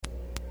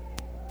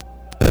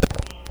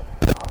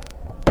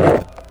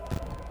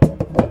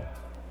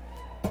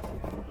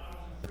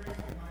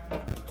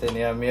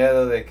tenía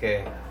miedo de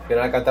que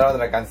quieran cantar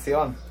otra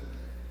canción.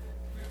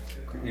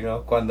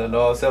 Cuando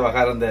no se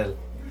bajaron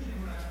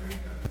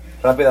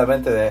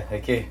rápidamente de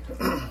aquí.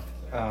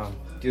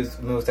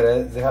 Me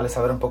gustaría dejarles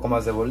saber un poco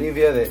más de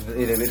Bolivia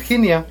y de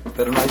Virginia,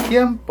 pero no hay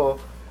tiempo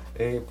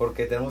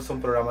porque tenemos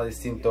un programa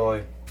distinto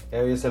hoy.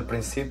 Hoy es el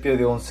principio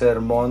de un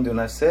sermón, de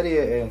una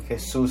serie en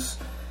Jesús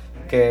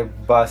que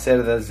va a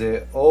ser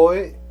desde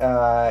hoy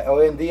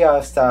en día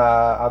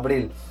hasta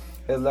abril.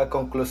 Es la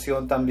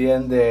conclusión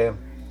también de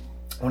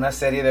una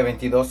serie de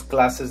 22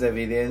 clases de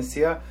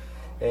evidencia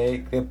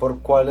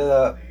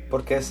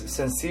porque es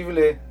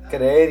sensible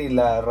creer y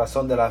la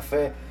razón de la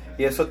fe.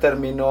 Y eso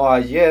terminó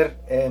ayer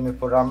en mi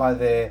programa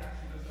de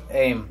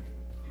AIM.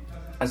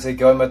 Así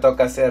que hoy me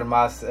toca hacer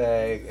más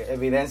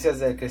evidencias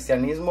del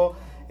cristianismo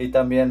y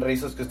también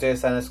rizos que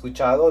ustedes han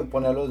escuchado y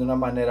ponerlos de una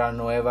manera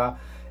nueva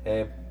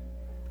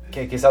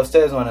que quizá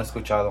ustedes no han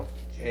escuchado.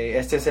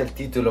 Este es el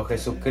título: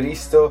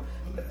 Jesucristo,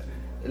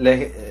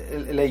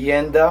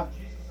 leyenda,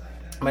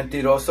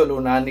 mentiroso,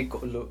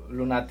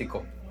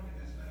 lunático.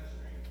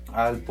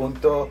 Al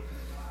punto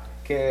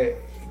que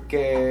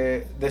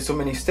de su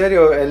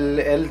ministerio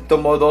él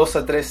tomó 2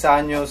 a 3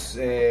 años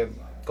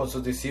con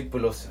sus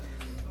discípulos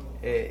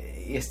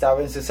y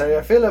estaba en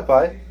Cesarea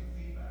Philippi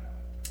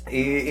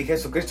y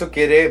Jesucristo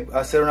quiere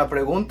hacer una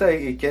pregunta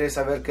y quiere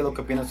saber qué es lo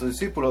que opinan sus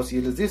discípulos,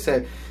 y les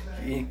dice: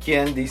 ¿y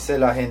quién dice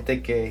la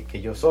gente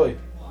que yo soy?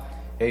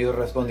 Ellos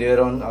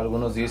respondieron,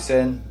 algunos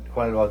dicen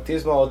Juan el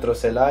Bautismo,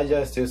 otros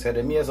Elías, otros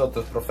Jeremías,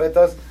 otros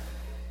profetas.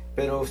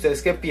 Pero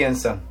 ¿ustedes qué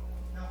piensan?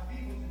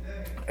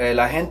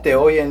 La gente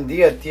hoy en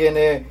día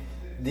tiene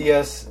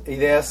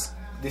ideas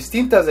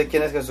distintas de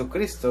quién es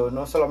Jesucristo.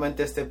 No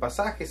solamente este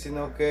pasaje,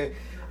 sino que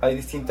hay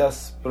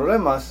distintos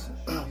problemas.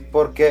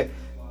 Porque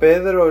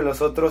Pedro y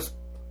los otros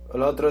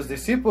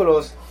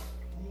discípulos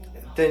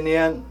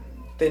tenían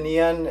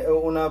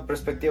una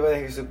perspectiva de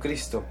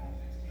Jesucristo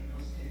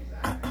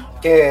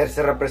que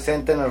se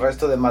representa en el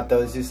resto de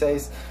Mateo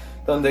 16,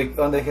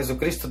 donde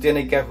Jesucristo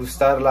tiene que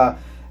ajustar la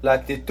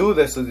actitud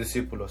de sus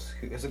discípulos.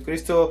 El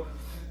Jesucristo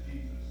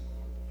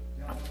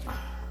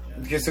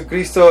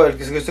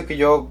que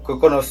yo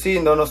conocí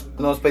no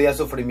nos pedía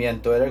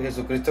sufrimiento. Era el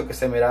Jesucristo que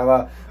se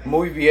miraba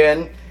muy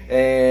bien,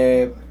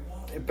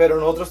 pero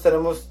nosotros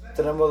tenemos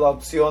la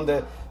opción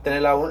de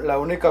tener la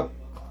única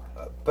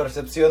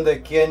percepción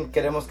de quién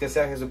queremos que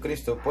sea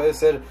Jesucristo. Puede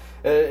ser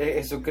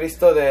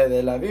Jesucristo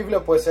de la Biblia,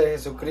 puede ser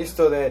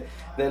Jesucristo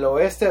del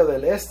oeste o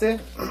del este,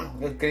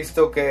 el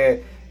Cristo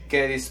que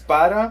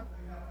dispara,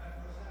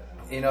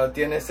 y no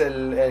tienes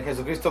el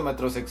Jesucristo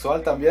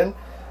metrosexual también.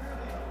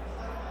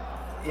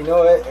 Y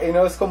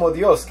no es como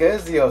Dios. ¿Qué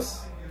es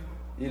Dios?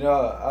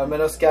 Al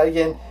menos que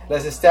alguien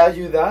les esté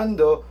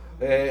ayudando,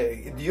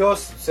 Dios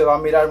se va a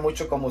mirar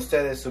mucho como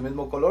ustedes, su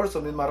mismo color,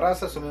 su misma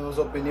raza, sus mismas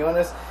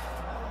opiniones.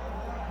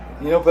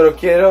 Pero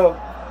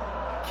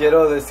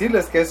quiero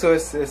decirles que eso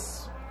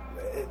es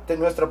de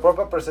nuestra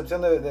propia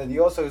percepción de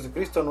Dios o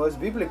Jesucristo, no es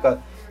bíblica.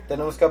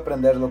 Tenemos que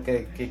aprender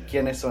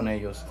quiénes son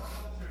ellos.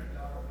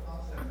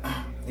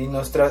 Y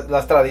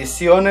las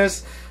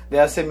tradiciones de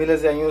hace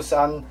miles de años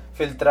han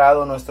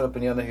filtrado nuestra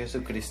opinión de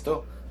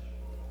Jesucristo.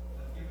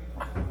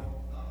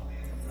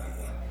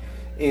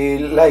 Y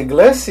la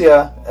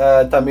iglesia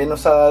también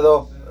nos ha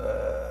dado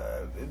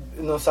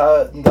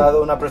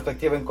una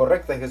perspectiva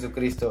incorrecta de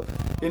Jesucristo.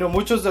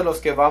 Muchos de los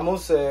que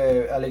vamos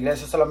a la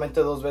iglesia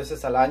solamente 2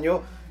 veces al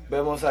año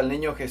vemos al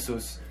niño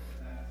Jesús,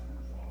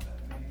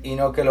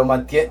 que lo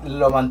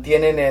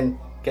mantienen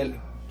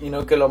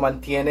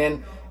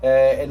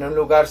en un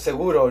lugar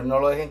seguro, no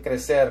lo dejen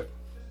crecer.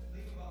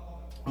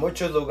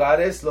 Muchos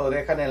lugares lo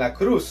dejan en la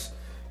cruz,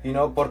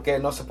 porque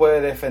no se puede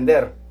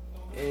defender,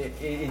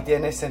 y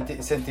tiene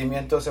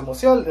sentimientos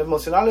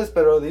emocionales,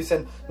 pero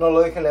dicen no lo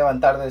dejen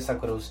levantar de esa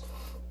cruz.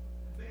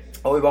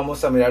 Hoy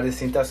vamos a mirar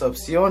distintas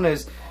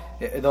opciones,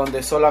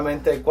 donde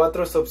solamente hay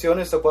 4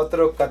 opciones o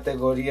 4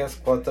 categorías,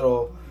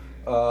 4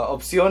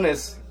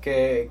 opciones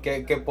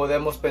que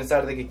podemos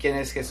pensar de que quién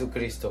es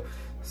Jesucristo.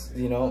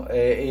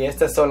 Y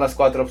estas son las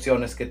 4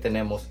 opciones que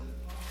tenemos.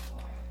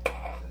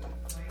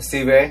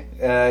 Si ve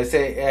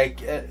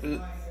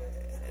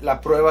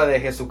la prueba de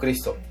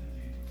Jesucristo,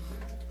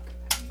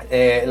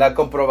 la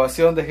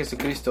comprobación de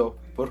Jesucristo,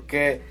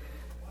 porque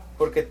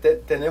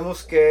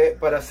tenemos que,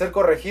 para ser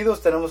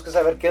corregidos, tenemos que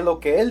saber qué es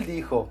lo que Él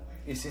dijo.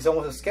 Y si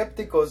somos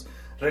escépticos,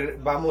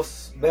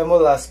 vemos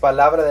las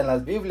palabras en la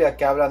Biblia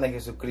que hablan de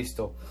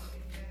Jesucristo.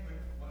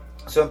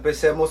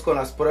 Empecemos con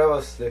las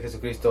pruebas de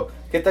Jesucristo.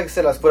 ¿Qué tal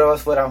si las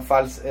pruebas eran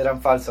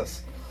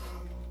falsas?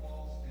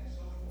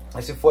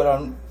 Si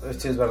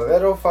es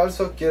verdadero o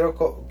falso,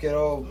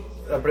 quiero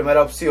la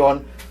primera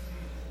opción.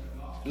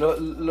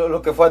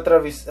 Lo que fue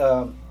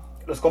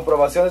las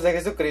comprobaciones de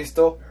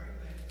Jesucristo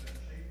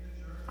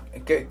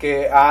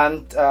que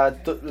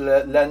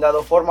le han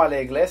dado forma a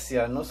la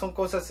iglesia. No son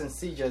cosas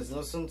sencillas,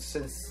 no son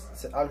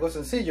algo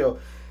sencillo.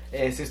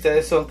 Si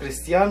ustedes son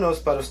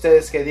cristianos, para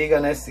ustedes que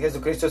digan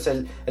Jesucristo es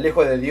el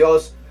Hijo de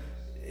Dios,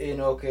 y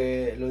no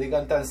que lo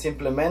digan tan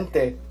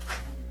simplemente,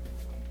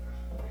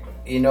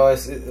 y no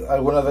es,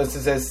 algunas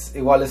veces es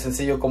igual de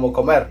sencillo como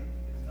comer.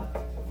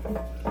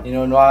 Y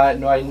no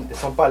hay,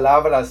 son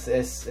palabras,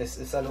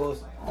 es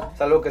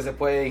algo que se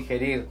puede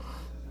digerir.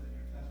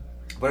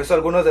 Por eso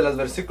algunos de los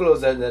versículos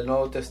del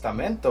Nuevo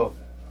Testamento,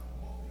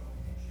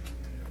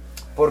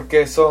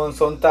 porque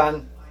son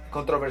tan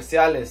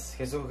controversiales.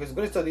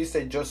 Jesucristo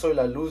dice: yo soy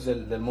la luz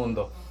del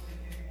mundo.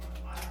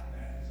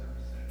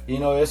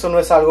 Y eso no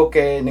es algo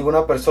que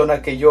ninguna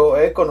persona que yo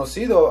he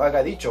conocido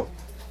haya dicho.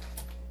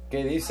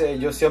 Que dice: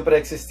 yo siempre he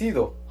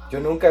existido, yo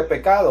nunca he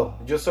pecado,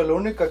 yo soy el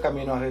único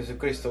camino a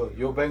Jesucristo,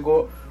 yo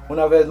vengo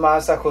una vez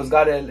más a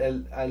juzgar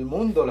al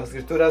mundo. Las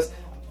escrituras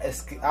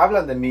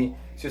hablan de mí.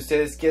 Si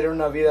ustedes quieren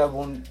una vida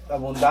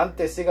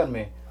abundante,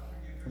 síganme.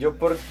 Yo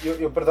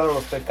perdono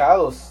los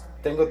pecados,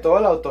 tengo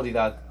toda la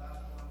autoridad.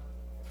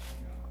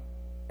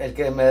 El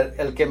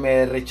que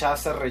me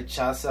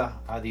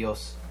rechaza a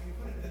Dios.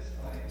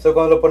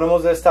 Cuando lo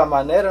ponemos de esta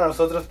manera,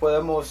 nosotros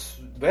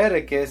podemos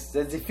ver que es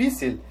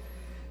difícil.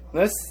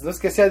 No es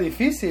que sea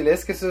difícil,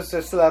 es que eso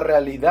es la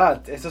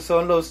realidad. Esos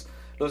son los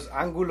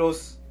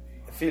ángulos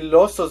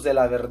filosos de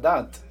la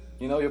verdad.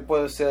 Yo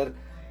puede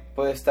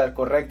estar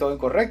correcto o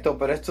incorrecto,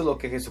 pero esto es lo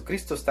que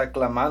Jesucristo está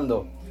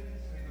clamando.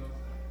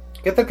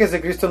 ¿Qué tal que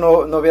Jesucristo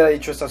no hubiera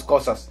dicho esas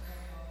cosas?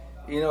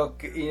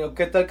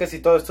 ¿Qué tal que si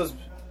todos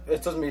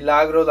estos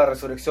milagros, la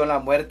resurrección, la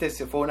muerte,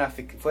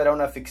 fuera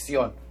una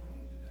ficción?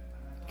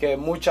 Que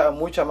mucha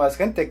mucha más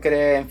gente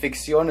cree en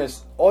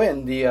ficciones hoy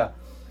en día.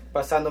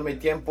 Pasando mi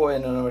tiempo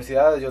en la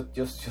universidad, yo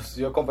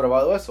he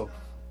comprobado eso.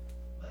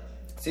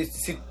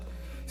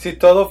 Si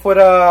todo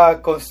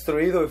fuera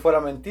construido y fuera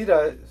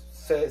mentira,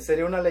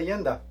 sería una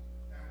leyenda.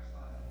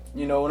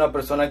 Una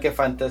persona que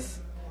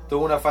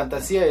tuvo una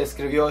fantasía y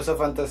escribió esa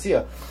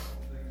fantasía.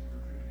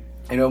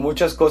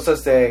 Muchas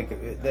cosas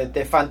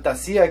de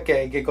fantasía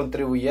que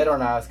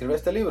contribuyeron a escribir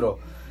este libro.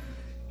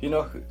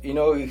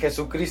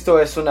 ¿Jesucristo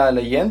es una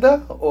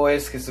leyenda o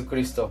es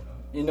Jesucristo?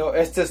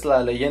 Esta es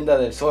la leyenda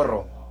del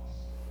zorro.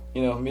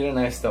 Miren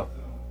esto.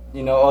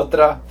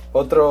 Otra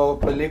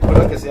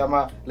película que se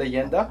llama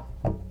Leyenda.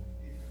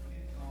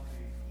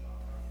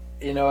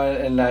 En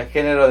el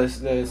género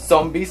de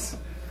zombies.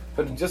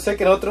 Pero yo sé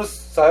que nosotros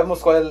sabemos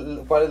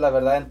cuál es la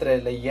verdad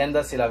entre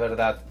leyendas y la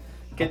verdad.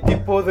 ¿Qué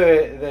tipo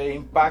de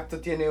impacto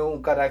tiene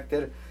un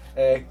carácter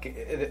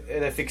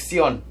de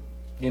ficción?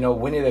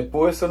 Winnie the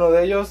Pooh es uno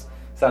de ellos.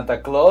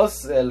 Santa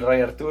Claus, el Rey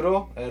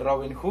Arturo, el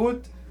Robin Hood.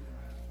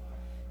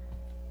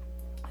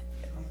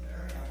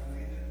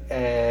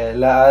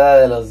 La hada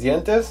de los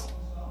dientes.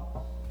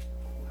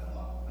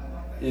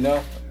 El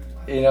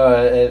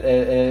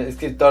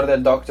escritor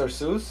del Dr.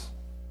 Seuss.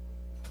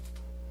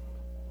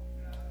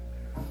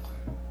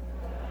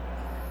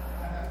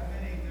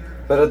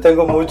 Pero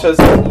tengo muchas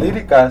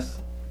líricas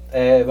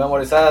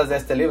memorizadas de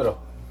este libro.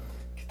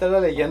 ¿Qué tal la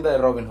leyenda de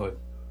Robin Hood?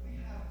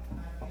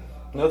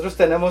 Nosotros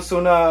tenemos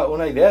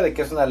una idea de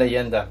que es una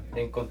leyenda.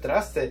 En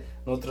contraste,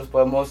 nosotros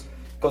podemos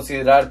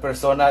considerar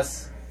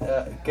personas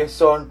que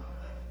son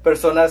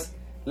personas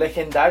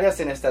legendarias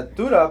en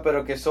estatura,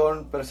 pero que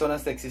son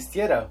personas que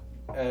existieran.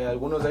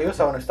 Algunos de ellos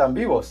aún están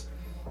vivos.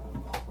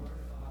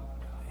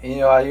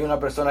 Y hay una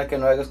persona que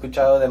no haya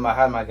escuchado de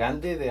Mahatma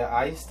Gandhi, de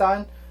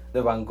Einstein,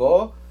 de Van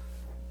Gogh.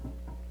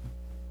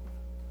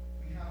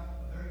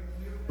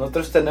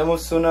 Nosotros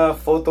tenemos una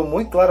foto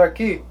muy clara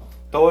aquí.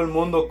 Todo el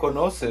mundo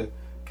conoce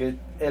que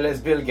él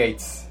es Bill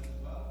Gates.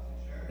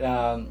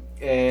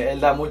 Él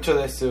da mucho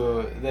de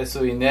su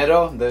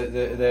dinero.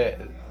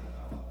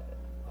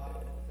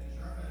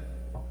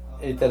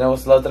 Y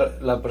tenemos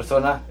la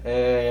persona,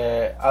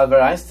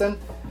 Albert Einstein,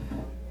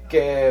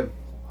 que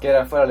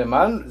fue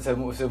alemán, se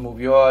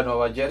movió a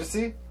Nueva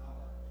Jersey.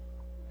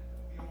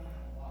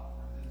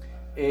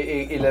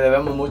 Y le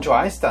debemos mucho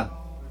a Einstein.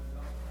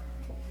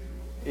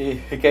 Y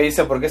que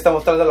dicen: ¿por qué está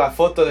mostrando la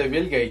foto de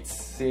Bill Gates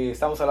si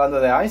estamos hablando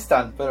de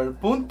Einstein? Pero el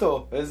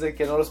punto es de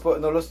que no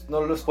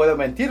los puedo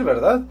mentir,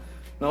 ¿verdad?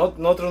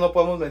 Nosotros no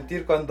podemos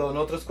mentir cuando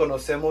nosotros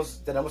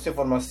tenemos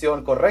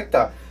información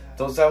correcta.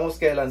 Entonces sabemos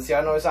que el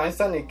anciano es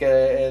Einstein y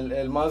que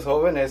el más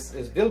joven es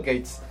Bill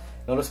Gates.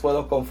 No los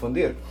puedo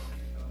confundir.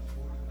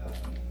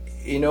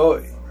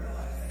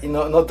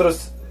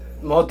 Nosotros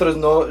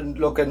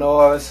lo que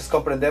no a veces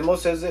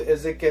comprendemos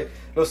es de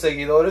que los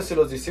seguidores y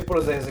los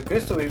discípulos de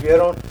Jesucristo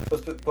vivieron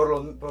por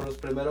los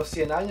primeros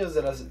 100 años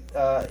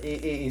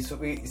y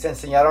se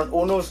enseñaron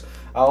unos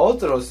a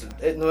otros.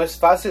 No es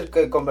fácil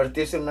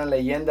convertirse en una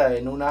leyenda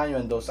en 1 año,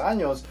 en 2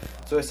 años.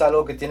 Eso es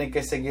algo que tiene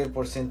que seguir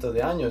por cientos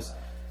de años.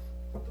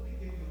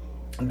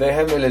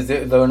 Déjenme les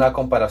doy una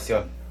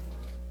comparación.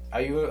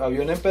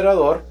 Había un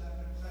emperador.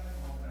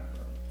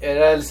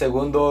 Era el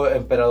segundo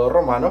emperador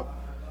romano.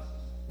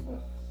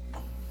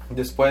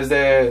 Después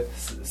de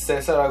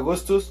César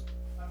Augustus,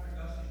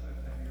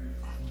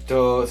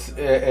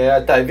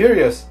 era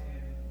Tiberius.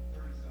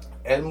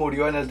 Él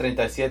murió en el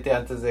 37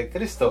 antes de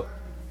Cristo.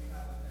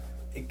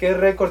 ¿Y qué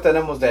récord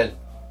tenemos de él?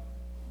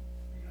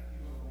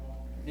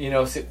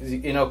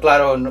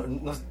 Claro,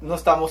 no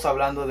estamos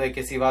hablando de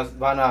que si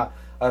van a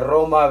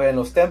Roma, ven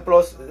los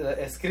templos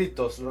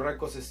escritos, los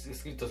récords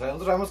escritos.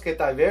 Nosotros sabemos que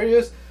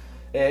Tiberius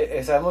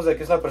Sabemos de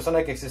que es una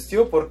persona que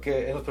existió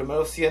porque en los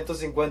primeros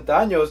 150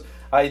 años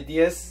hay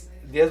 10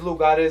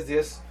 lugares,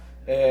 10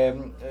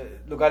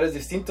 lugares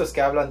distintos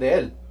que hablan de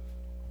él.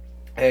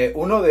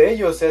 Uno de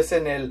ellos es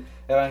en el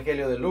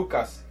Evangelio de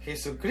Lucas.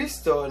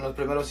 Jesucristo en los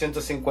primeros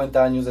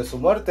 150 años de su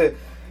muerte,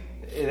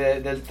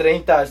 del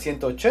 30 al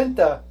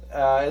 180,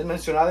 es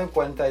mencionado en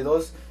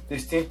 42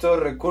 distintos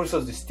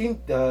recursos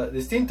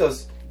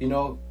distintos. Y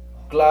no,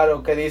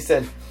 claro que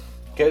dicen,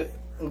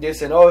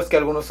 oh, es que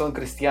algunos son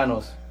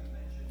cristianos.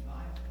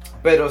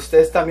 Pero usted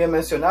es también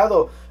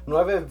mencionado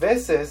 9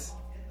 veces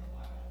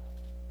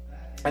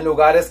en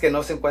lugares que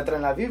no se encuentran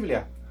en la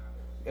Biblia.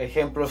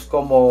 Ejemplos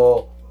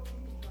como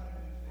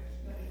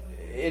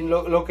en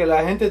lo que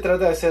la gente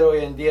trata de hacer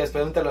hoy en día,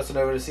 especialmente en las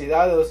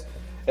universidades,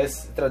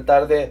 es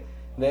tratar de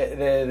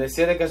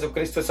decir que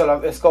Jesucristo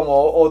es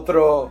como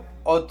otro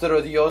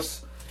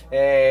Dios,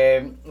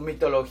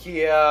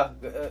 mitología,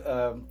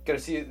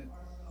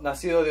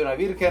 nacido de una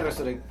virgen,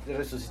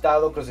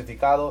 resucitado,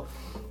 crucificado.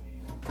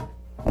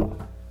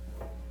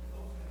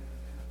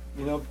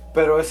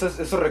 Pero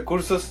esos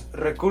recursos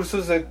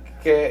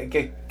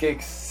que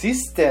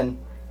existen,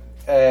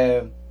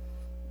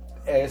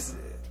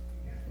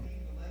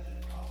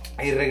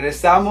 y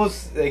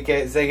regresamos de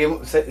que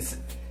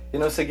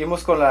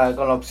seguimos con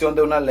la opción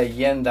de una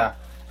leyenda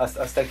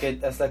hasta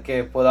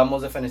que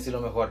podamos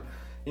definirlo mejor.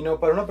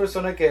 Para una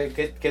persona que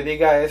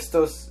diga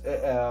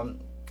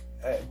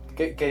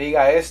que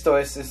diga esto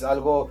es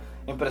algo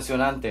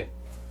impresionante.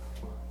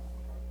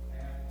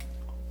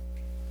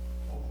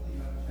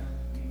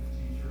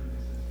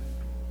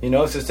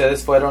 Si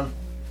ustedes fueron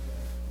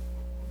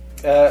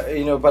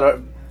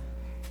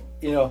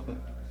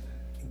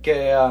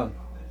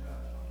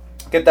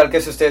 ¿qué tal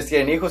que si ustedes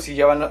tienen hijos y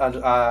llevan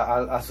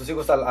a sus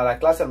hijos a la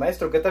clase al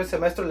maestro? ¿Qué tal si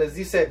el maestro les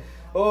dice,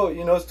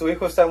 tu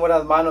hijo está en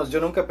buenas manos, yo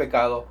nunca he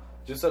pecado,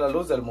 yo soy la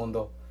luz del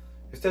mundo?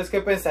 ¿Ustedes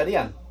qué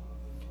pensarían?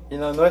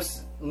 No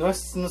es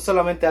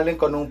solamente alguien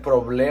con un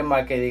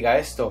problema que diga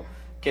esto,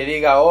 que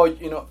diga,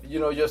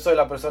 yo soy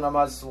la persona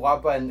más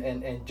guapa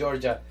en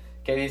Georgia,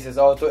 que dices,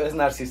 tú eres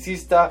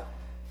narcisista,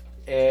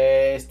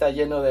 está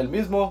lleno del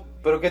mismo.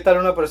 Pero ¿qué tal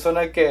una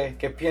persona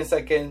que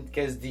piensa que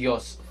es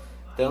Dios?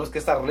 Tenemos que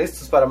estar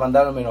listos para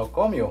mandar un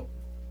manicomio.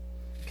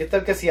 ¿Qué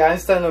tal que si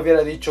Einstein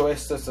hubiera dicho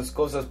estas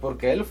cosas?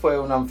 Porque él fue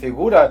una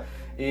figura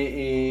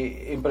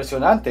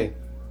impresionante.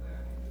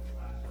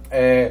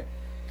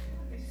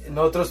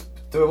 Nosotros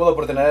tuvimos la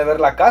oportunidad de ver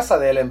la casa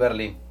de él en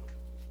Berlín.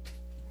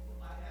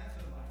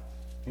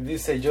 Y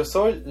dice, yo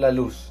soy la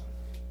luz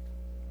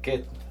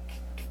que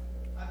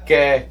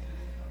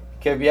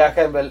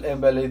viaja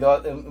en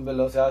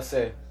velocidad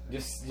C.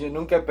 Yo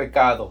nunca he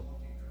pecado.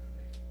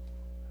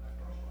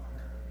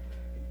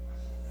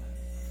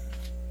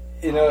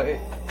 Y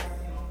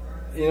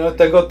no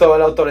tengo toda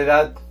la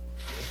autoridad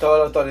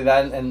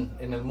en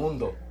el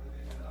mundo.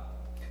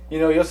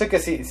 Yo sé que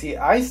si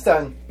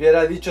Einstein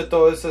hubiera dicho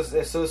todas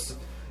esas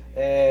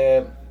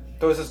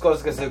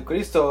cosas que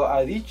Jesucristo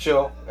ha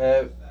dicho,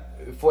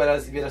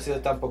 hubiera sido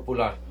tan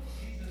popular.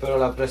 Pero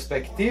la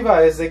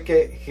perspectiva es de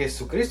que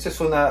Jesucristo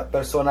es una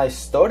persona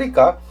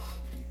histórica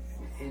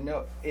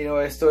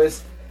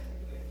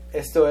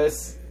esto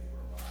es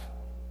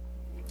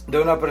de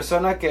una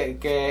persona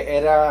que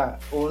era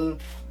un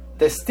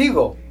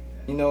testigo.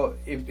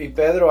 Y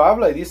Pedro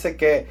habla y dice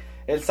que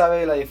él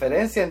sabe la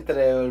diferencia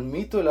entre el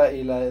mito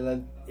y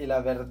la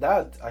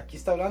verdad. Aquí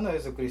está hablando de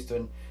Jesucristo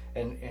en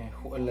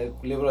el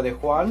libro de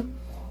Juan,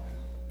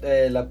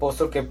 el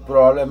apóstol que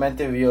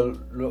probablemente vivió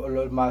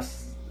lo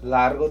más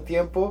largo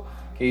tiempo,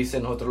 que dice,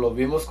 nosotros lo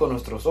vimos con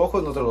nuestros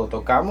ojos, nosotros lo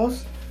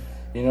tocamos,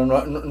 y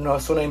no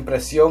es una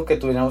impresión que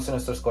tuviéramos en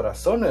nuestros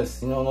corazones,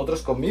 sino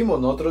nosotros comimos,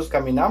 nosotros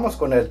caminamos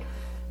con él.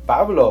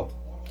 Pablo,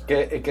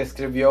 que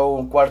escribió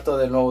un cuarto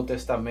del Nuevo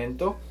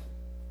Testamento,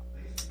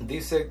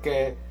 dice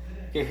que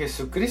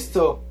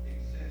Jesucristo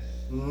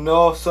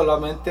no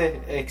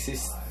solamente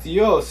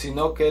existió,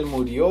 sino que él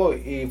murió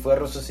y fue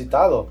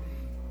resucitado.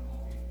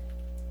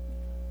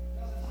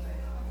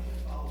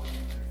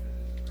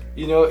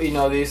 Y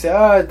no dice,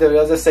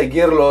 deberías de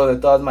seguirlo de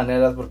todas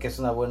maneras porque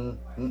es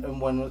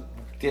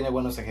tiene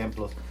buenos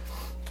ejemplos.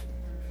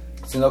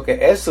 Sino que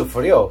él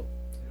sufrió.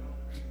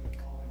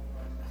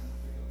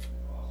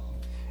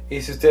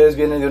 Y si ustedes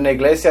vienen de una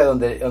iglesia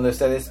donde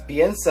ustedes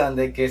piensan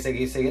de que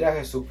seguir a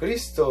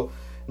Jesucristo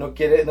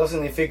no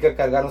significa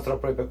cargar nuestra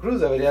propia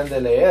cruz, deberían de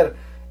leer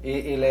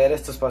y leer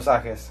estos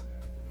pasajes.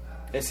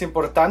 Es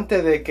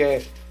importante de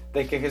que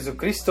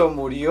Jesucristo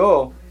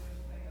murió.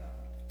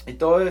 Y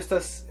todos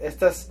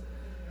estos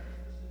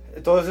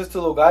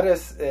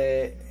lugares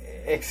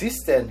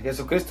existen.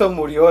 Jesucristo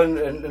murió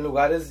en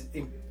lugares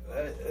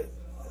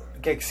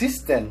que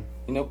existen.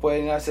 Y no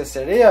pueden ir a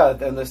Cesarea,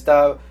 donde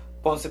está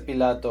Ponce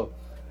Pilato.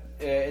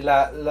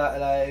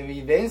 La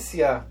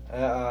evidencia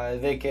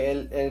de que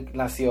él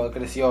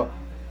creció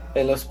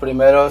en los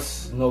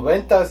primeros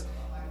 90s.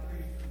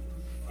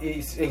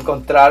 Y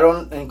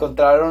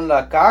encontraron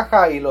la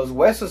caja y los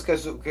huesos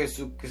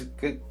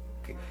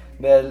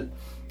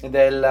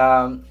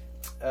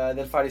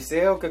del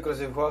fariseo que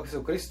crucificó a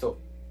Jesucristo.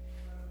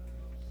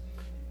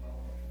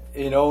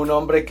 un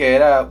hombre que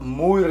era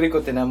muy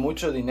rico, tenía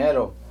mucho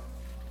dinero,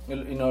 y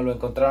lo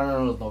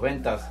encontraron en los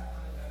 90s.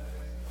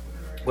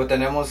 Pues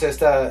tenemos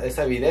esta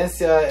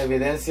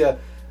evidencia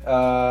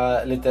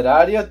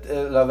literaria.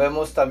 La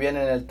vemos también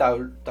en el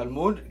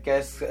Talmud, que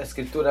es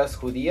escrituras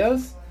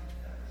judías,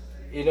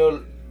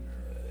 en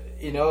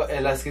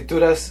las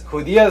escrituras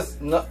judías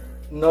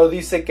no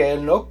dice que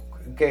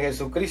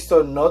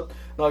Jesucristo no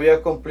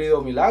había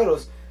cumplido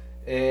milagros.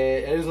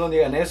 Ellos no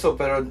digan eso,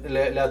 pero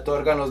le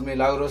otorgan los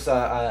milagros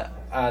a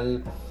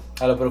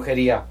la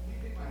brujería.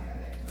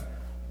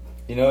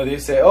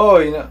 Dice,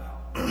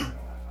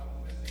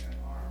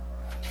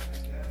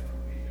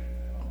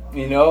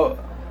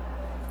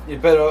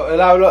 pero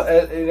él habla,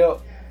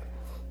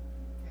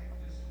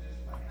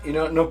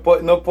 no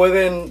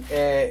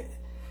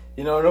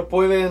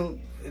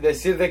pueden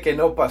decir de que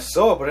no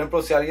pasó. Por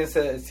ejemplo, si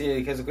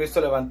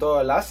Jesucristo levantó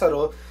a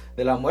Lázaro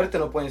de la muerte,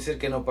 no pueden decir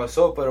que no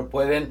pasó, pero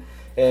pueden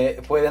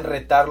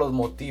retar los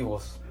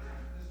motivos.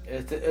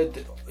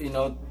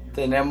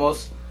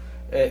 Tenemos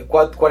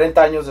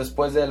 40 años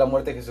después de la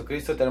muerte de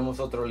Jesucristo, tenemos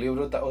otro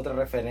libro, otra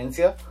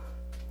referencia.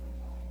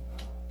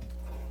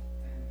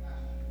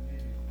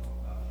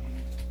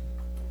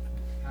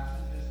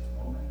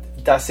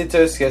 Tácito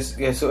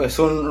es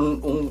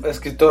un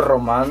escritor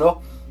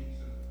romano.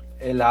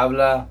 Él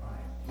habla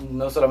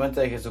no solamente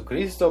de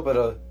Jesucristo,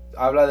 pero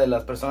habla de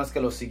las personas que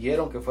lo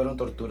siguieron, que fueron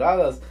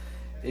torturadas.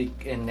 Y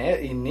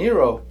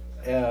Nero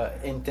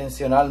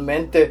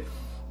intencionalmente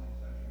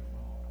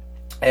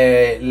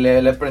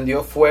le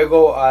prendió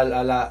fuego a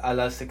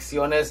las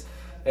secciones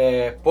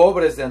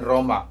pobres en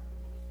Roma.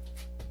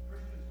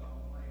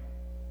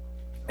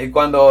 Y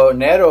cuando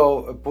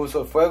Nero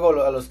puso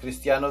fuego a los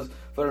cristianos,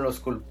 fueron los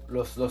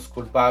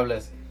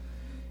culpables.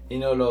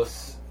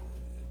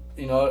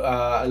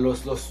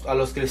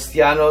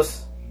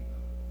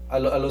 A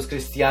los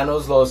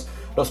cristianos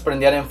los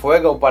prendían en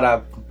fuego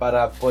para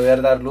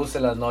poder dar luz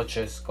en las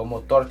noches,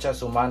 como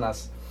torchas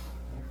humanas.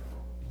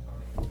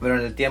 Pero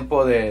en el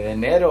tiempo de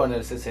Nero, en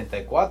el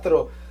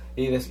 64,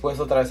 y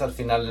después otra vez al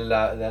final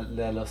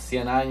de los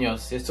 100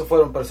 años, estos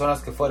fueron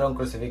personas que fueron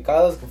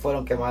crucificadas, que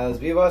fueron quemadas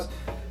vivas.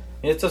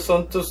 Y estos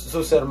son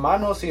sus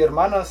hermanos y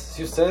hermanas,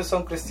 si ustedes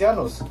son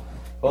cristianos.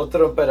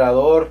 Otro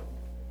emperador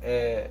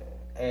que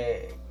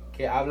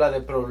habla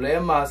de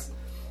problemas,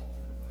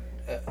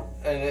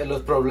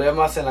 los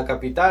problemas en la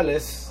capital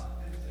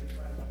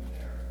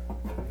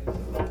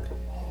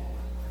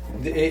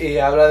y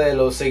habla de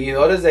los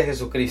seguidores de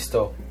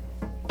Jesucristo.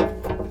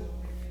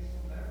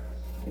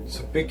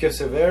 Sulpicio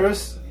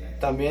Severus,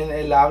 también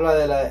él habla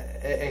de las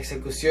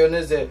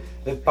ejecuciones de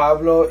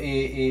Pablo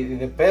y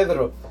de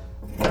Pedro.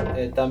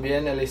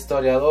 También el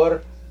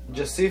historiador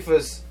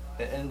Josephus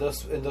en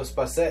dos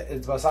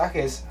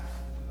pasajes.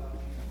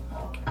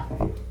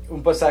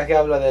 Un pasaje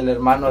habla del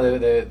hermano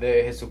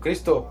de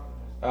Jesucristo,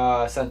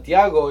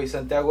 Santiago, y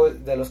Santiago,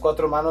 de los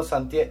 4 hermanos,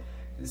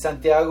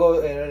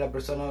 Santiago era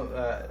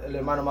el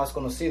hermano más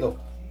conocido.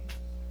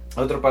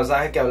 Otro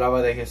pasaje que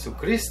hablaba de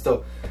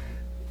Jesucristo,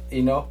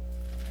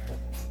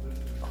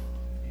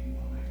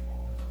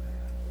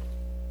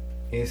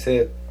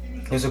 dice: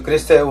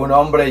 Jesucristo es un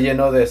hombre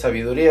lleno de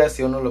sabiduría,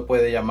 si uno lo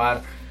puede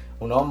llamar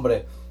un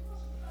hombre.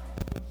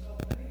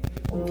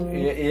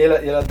 Y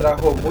él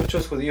atrajo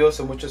muchos judíos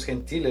y muchos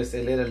gentiles.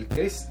 Él era el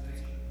Cristo.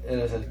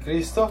 Él es el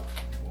Cristo.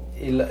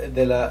 Y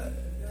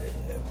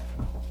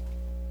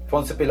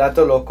Poncio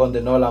Pilato lo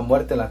condenó a la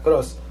muerte en la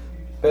cruz.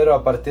 Pero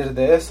a partir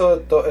de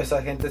eso,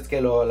 esas gentes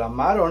que lo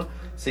amaron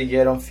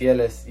siguieron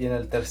fieles. Y en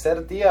el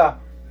tercer día,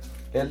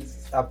 él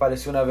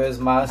apareció una vez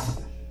más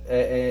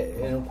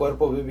en un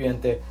cuerpo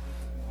viviente,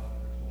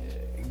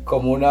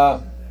 como una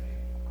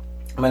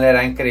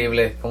manera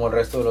increíble, como el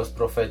resto de los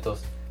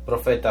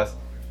profetas.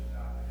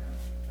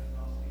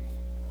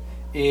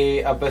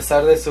 Y a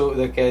pesar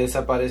de que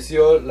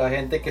desapareció, la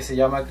gente que se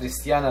llama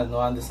cristiana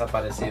no han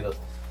desaparecido.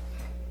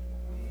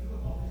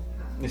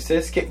 ¿Y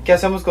ustedes qué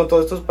hacemos con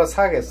todos estos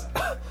pasajes?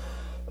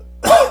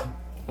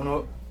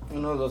 Uno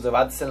de los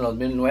debates en el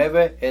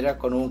 2009 era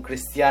con un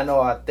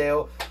cristiano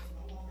ateo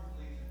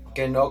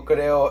que no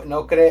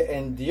cree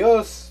en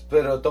Dios,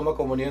 pero toma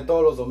comunión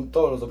todos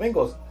los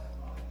domingos.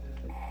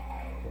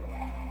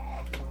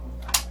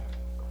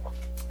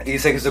 Y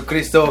dice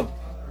Jesucristo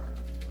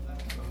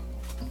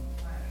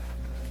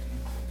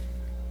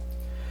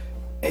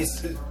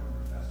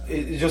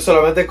yo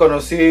solamente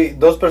conocí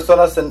 2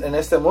 personas en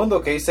este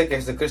mundo que dice que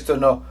Jesucristo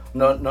no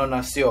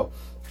nació,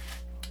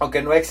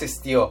 aunque no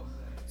existió.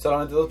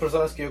 Solamente 2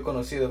 personas que yo he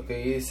conocido que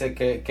dice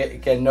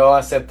que no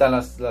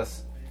aceptan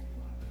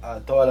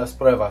todas las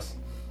pruebas.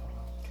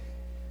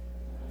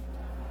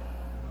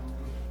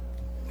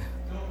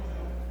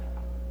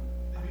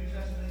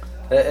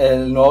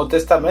 El Nuevo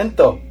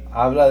Testamento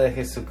habla de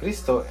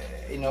Jesucristo,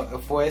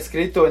 fue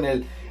escrito en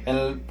el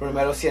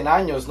primeros 100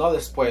 años, no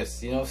después.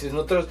 Si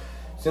nosotros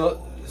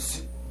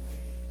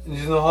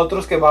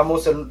que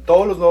vamos en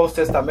todos los Nuevos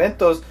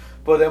Testamentos,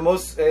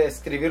 podemos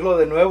escribirlo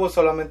de nuevo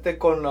solamente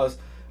con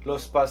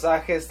los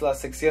pasajes, las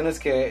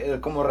secciones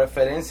como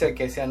referencia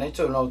que se han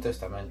hecho del Nuevo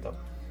Testamento.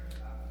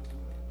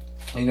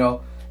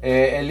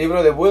 El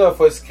libro de Buda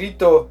fue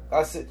escrito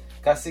hace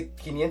casi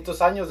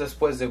 500 años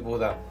después de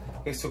Buda.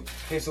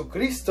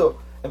 Jesucristo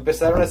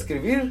empezaron a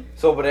escribir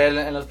sobre él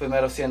en los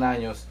primeros 100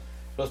 años.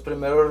 Los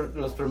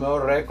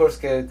primeros récords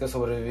que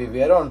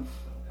sobrevivieron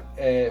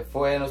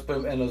fue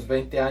en los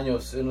 20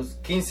 años, en los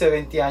 15,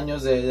 20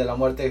 años de la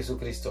muerte de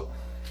Jesucristo.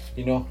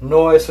 Y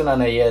no es una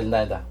Nayel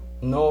nada.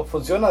 No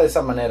funciona de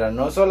esa manera.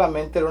 No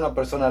solamente era una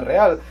persona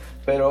real,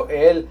 pero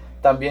él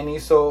también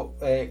hizo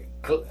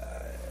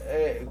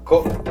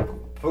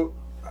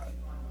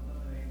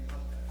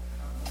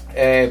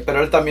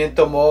pero él también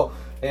tomó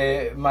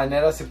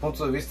maneras y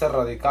puntos de vista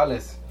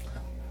radicales.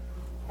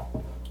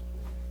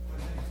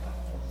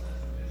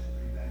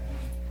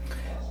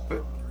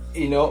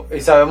 Y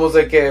sabemos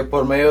de que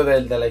por medio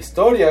de la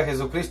historia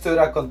Jesucristo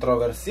era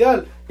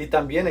controversial, y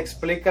también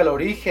explica el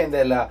origen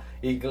de la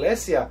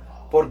iglesia,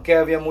 porque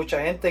había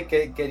mucha gente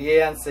que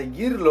querían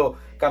seguirlo,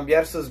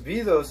 cambiar sus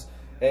vidas,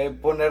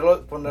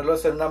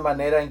 ponerlos en una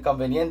manera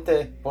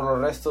inconveniente por los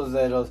restos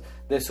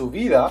de su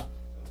vida.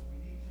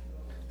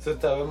 Entonces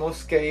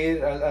tenemos que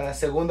ir a la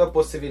segunda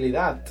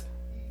posibilidad,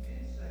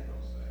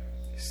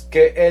 es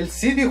que él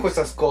sí dijo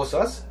esas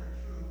cosas,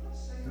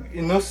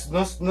 y no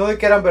de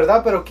que eran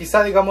verdad, pero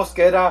quizá digamos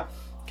que eran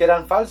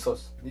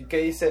falsos, y que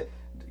dice,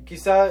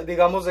 quizá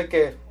digamos de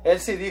que él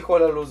sí dijo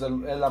la luz del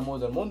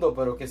mundo,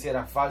 pero que sí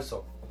era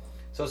falso.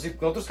 Si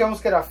nosotros creemos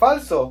que era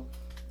falso,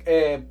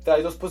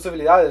 hay dos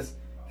posibilidades.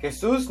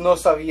 Jesús no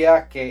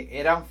sabía que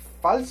era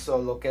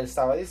falso lo que él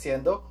estaba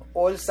diciendo,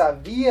 o él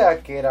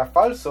sabía que era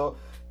falso,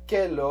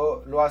 que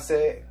lo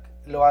hace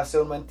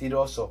un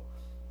mentiroso.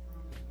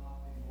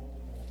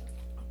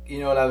 Y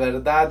la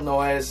verdad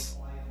no es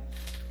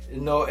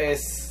lo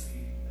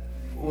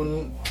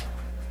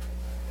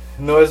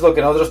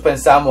que nosotros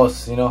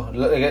pensamos,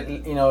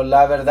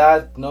 la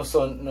verdad no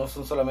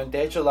son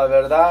solamente hechos. La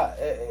verdad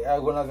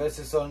algunas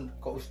veces son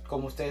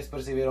como ustedes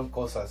percibieron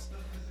cosas.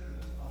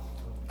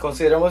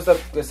 Consideremos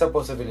esta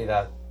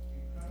posibilidad.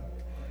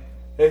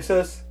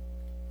 Esos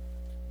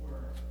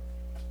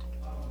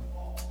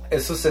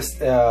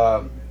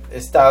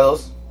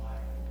estados,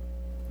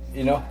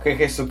 que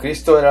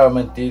Jesucristo era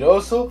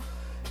mentiroso,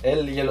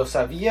 él ya lo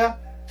sabía,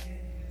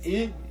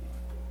 y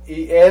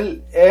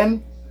él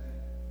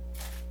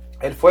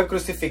fue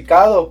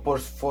crucificado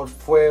por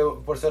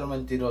ser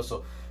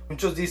mentiroso.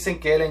 Muchos dicen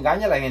que él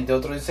engaña a la gente,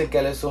 otros dicen que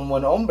él es un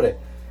buen hombre,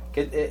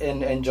 que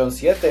en John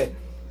 7,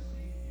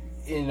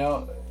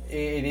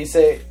 y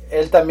dice,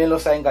 él también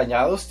los ha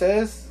engañado a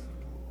ustedes.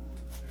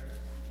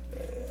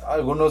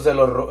 Algunos de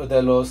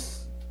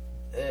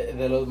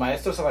los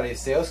maestros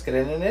fariseos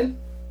creen en él,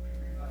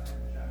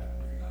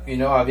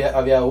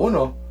 había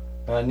uno,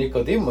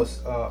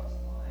 Nicodimos,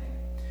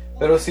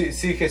 pero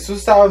si Jesús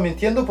estaba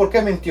mintiendo, ¿por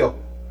qué mintió?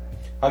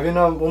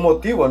 Había un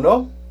motivo,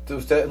 ¿no?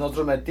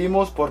 Nosotros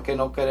mentimos porque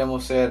no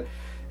queremos ser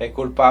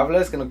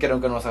culpables, que no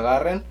quieren que nos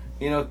agarren,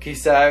 y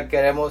quizá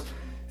queremos,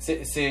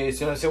 si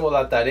no hacemos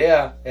la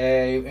tarea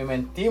y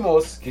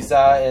mentimos,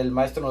 quizá el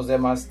maestro nos dé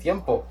más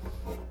tiempo,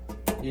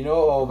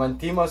 o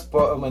mentimos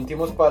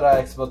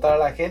para explotar a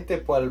la gente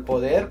por el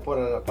poder,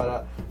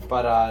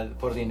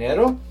 por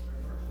dinero.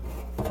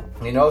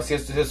 Si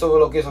eso es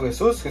lo que hizo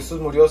Jesús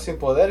murió sin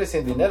poder y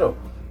sin dinero.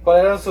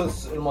 ¿Cuáles eran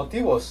sus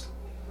motivos?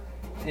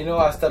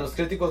 Hasta los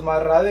críticos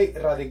más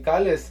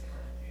radicales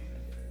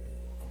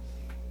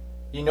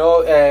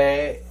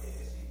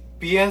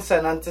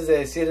piensan antes de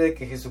decir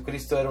que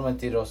Jesucristo era un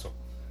mentiroso.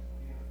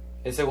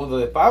 El segundo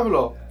de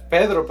Pedro,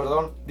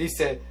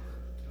 dice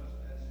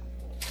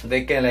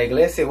de que en la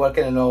iglesia, igual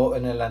que en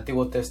el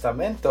Antiguo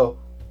Testamento,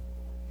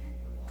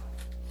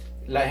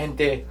 la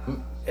gente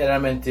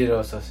eran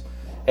mentirosos.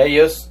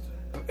 Ellos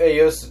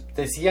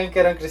decían que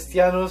eran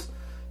cristianos,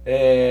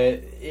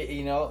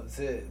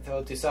 se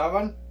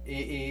bautizaban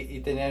y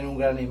tenían un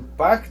gran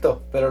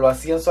impacto, pero lo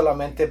hacían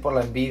solamente por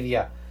la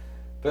envidia.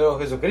 Pero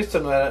Jesucristo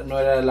no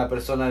era la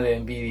persona de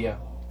envidia.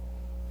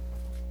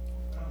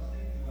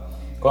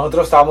 Cuando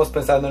nosotros estábamos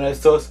pensando en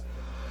estos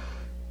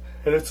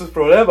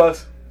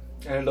problemas,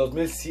 en el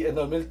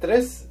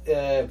 2003,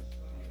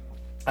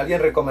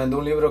 alguien recomendó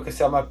un libro que se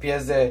llama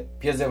Pies de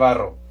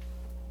Barro.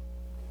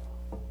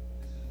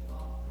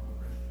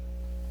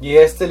 Y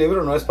este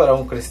libro no es para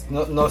un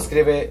cristiano, no lo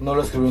escribe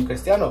un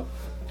cristiano.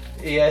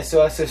 Y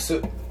eso hace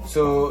su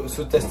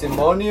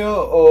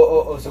testimonio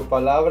o sus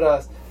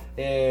palabras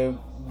de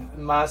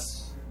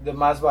más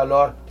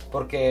valor,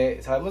 porque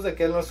sabemos de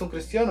que él no es un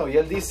cristiano, y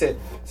él dice,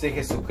 si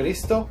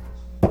Jesucristo,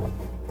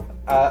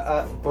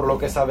 por lo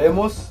que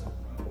sabemos,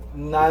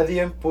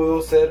 nadie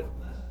pudo ser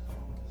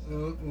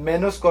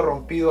menos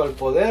corrompido al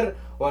poder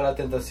o a la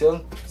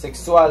tentación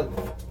sexual,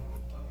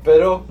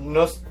 pero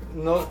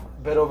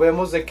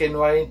vemos de que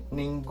no hay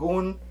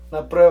ninguna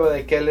prueba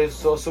de que él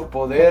usó su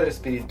poder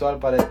espiritual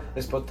para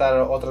explotar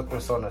a otras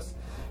personas.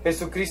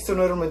 Jesucristo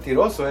no era un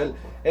mentiroso. Él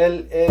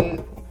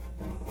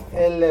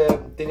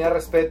tenía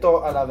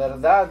respeto a la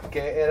verdad,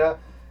 que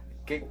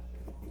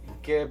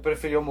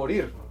prefirió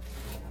morir.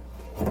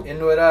 Él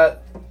no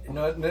era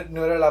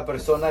la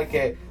persona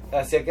que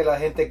hacía que la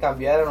gente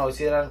cambiara o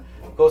hicieran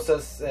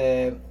cosas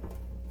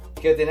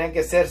que tenían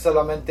que ser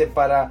solamente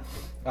para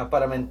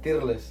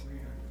mentirles.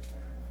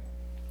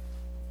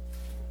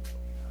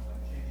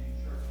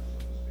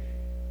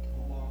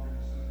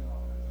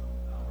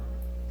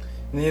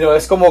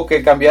 Es como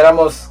que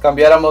cambiáramos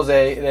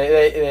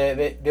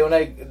de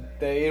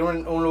ir a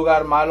un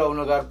lugar malo a un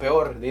lugar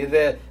peor, de ir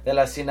de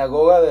la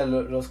sinagoga de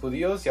los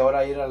judíos y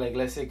ahora ir a la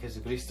iglesia de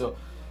Jesucristo.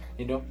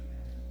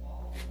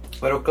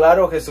 Pero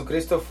claro,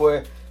 Jesucristo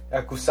fue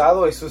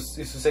acusado y sus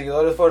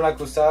seguidores fueron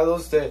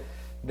acusados de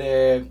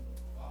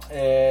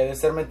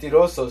ser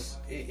mentirosos,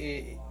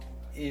 y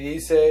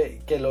dice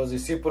que los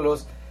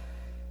discípulos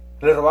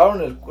le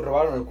robaron el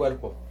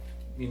cuerpo,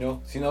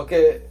 sino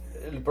que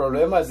el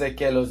problema es de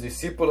que los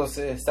discípulos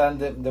están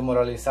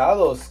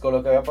demoralizados con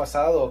lo que había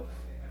pasado.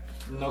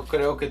 No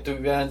creo que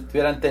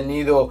hubieran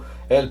tenido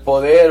el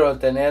poder o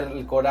tener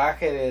el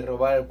coraje de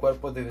robar el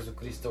cuerpo de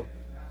Jesucristo.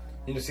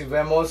 Y si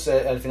vemos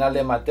el final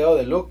de Mateo,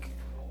 de Luke,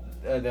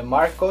 de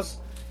Marcos,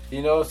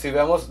 si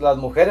vemos, las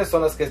mujeres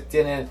son las que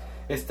tienen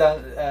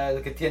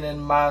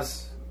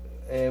más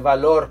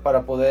valor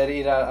para poder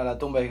ir a la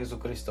tumba de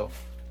Jesucristo.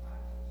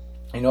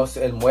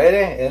 Él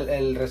muere,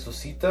 él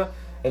resucita,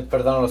 él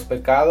perdona los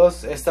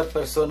pecados. Esta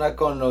persona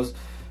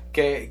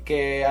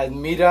que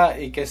admira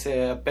y que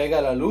se apega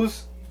a la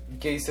luz,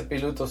 que dice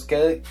Pilato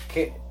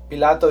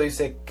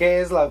dice,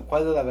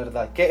 ¿cuál es la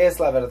verdad? ¿Qué es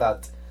la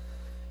verdad?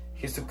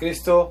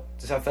 Jesucristo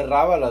se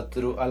aferraba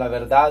a la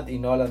verdad y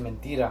no a la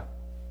mentira.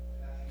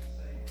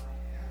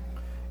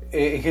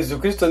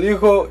 Jesucristo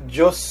dijo,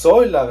 yo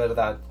soy la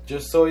verdad,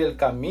 yo soy el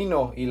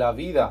camino y la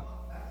vida.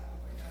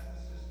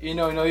 Y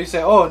no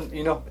dice,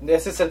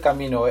 ese es el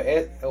camino,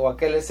 o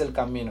aquel es el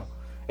camino.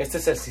 Este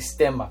es el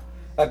sistema.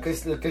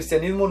 El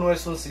cristianismo no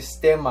es un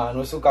sistema,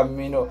 no es un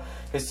camino.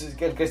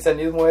 El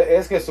cristianismo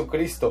es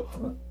Jesucristo.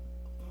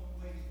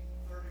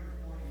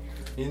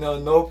 Y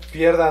no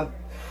pierdan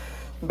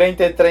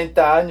 20,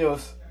 30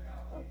 años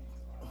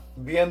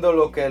viendo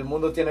lo que el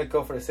mundo tiene que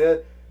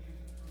ofrecer.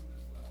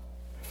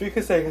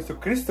 Fíjese en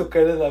Jesucristo,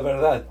 que es la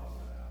verdad.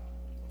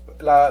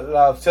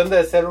 La opción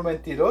de ser un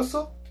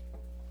mentiroso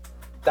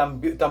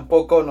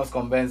tampoco nos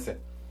convence.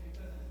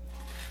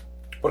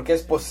 Porque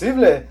es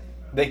posible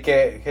de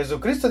que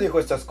Jesucristo dijo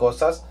estas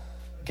cosas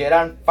que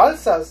eran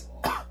falsas,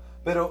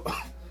 pero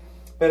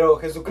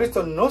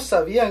Jesucristo no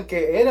sabían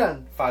que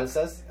eran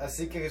falsas,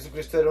 así que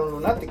Jesucristo era un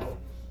lunático.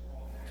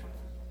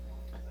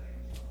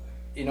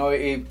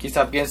 Y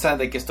quizá piensan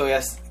de que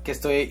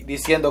estoy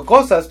diciendo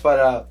cosas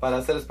para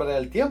hacerles perder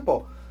el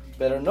tiempo,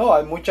 pero no,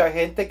 hay mucha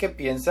gente que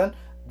piensan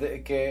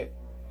de que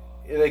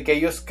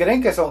ellos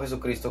creen que son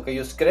Jesucristo, que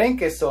ellos creen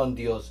que son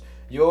Dios.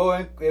 Yo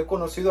he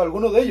conocido a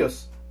algunos de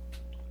ellos.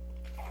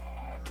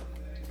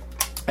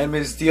 En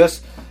mis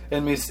días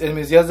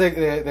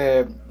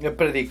de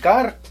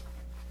predicar,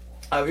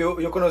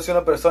 yo conocí a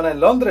una persona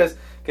en Londres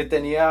que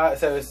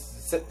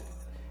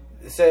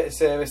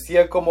se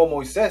vestía como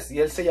Moisés, y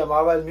él se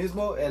llamaba el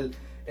mismo el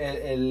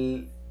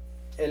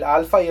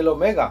Alfa y el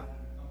Omega.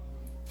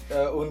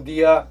 Un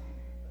día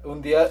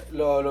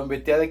lo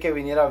invité a que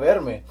viniera a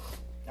verme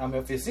a mi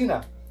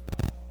oficina,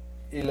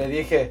 y le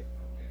dije,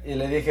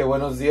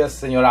 buenos días,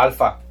 señor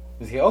Alfa.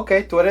 Le dije, ok,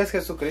 ¿tú eres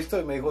Jesucristo?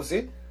 Y me dijo,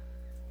 sí.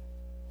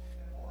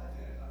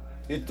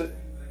 Y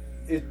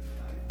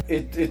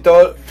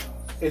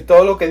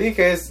todo lo que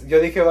dije yo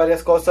dije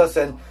varias cosas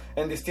en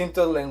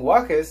distintos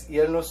lenguajes, y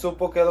él no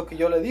supo qué es lo que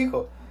yo le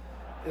dijo.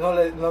 Y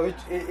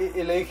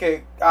le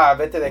dije,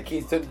 vete de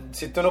aquí,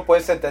 si tú no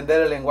puedes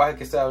entender el lenguaje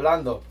que estoy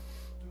hablando,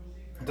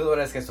 tú no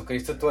eres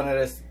Jesucristo, tú no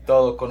eres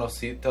todo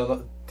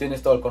conocido,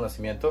 tienes todo el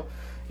conocimiento.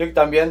 Yo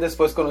también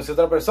después conocí a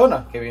otra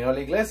persona que vino a la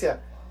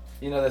iglesia,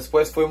 y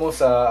después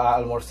fuimos a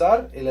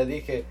almorzar, y le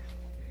dije,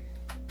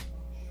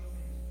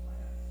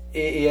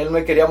 y él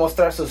me quería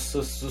mostrar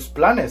sus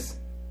planes.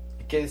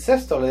 ¿Qué es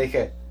esto? Le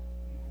dije.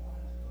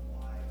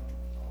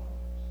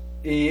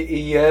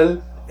 Y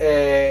él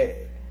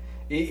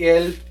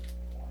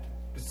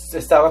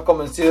estaba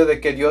convencido de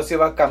que Dios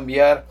iba a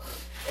cambiar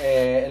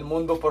el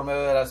mundo por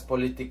medio de las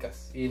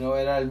políticas, y no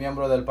era el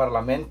miembro del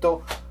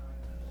parlamento,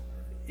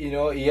 y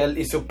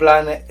su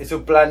plan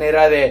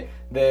era de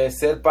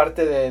ser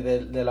parte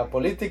de la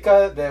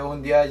política, de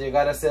un día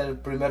llegar a ser el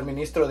primer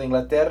ministro de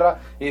Inglaterra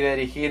y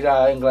dirigir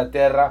a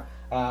Inglaterra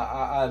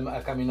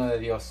al camino de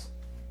Dios.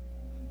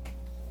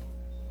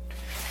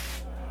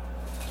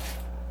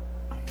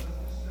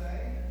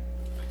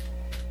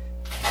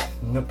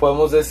 No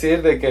podemos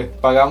decir de que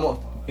pagué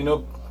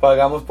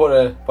por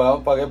el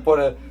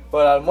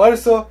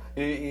almuerzo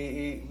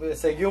y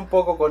seguí un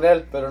poco con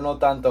él, pero no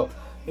tanto.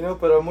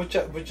 Pero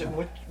mucha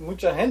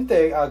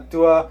gente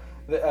actúa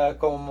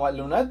como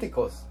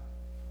lunáticos.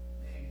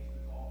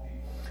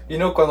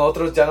 Cuando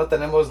otros ya no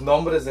tenemos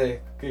nombres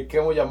de que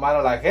queremos llamar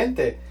a la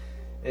gente,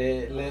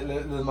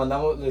 le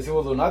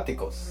decimos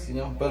lunáticos.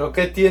 Pero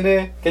 ¿qué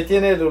tiene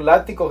el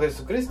lunático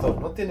Jesucristo?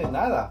 No tiene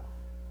nada.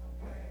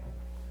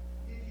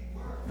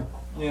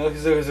 Si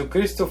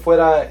Jesucristo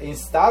fuera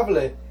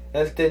instable,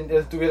 él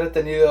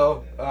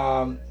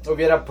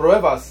hubiera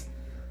pruebas.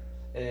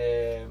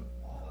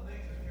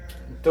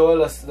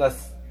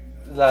 Todas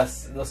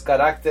los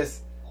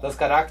caracteres,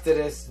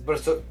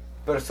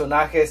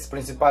 personajes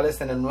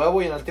principales en el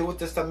Nuevo y en el Antiguo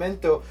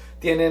Testamento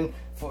tienes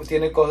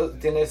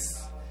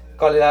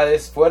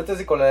cualidades fuertes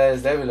y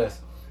cualidades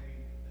débiles.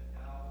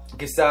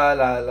 Quizá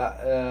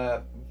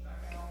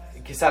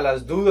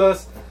las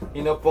dudas,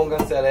 y no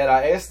pónganse a leer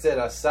a Esther,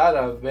 a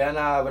Sara, vean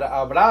a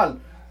Abraham.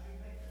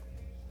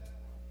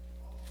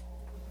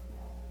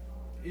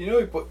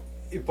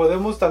 Y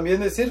podemos también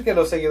decir que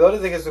los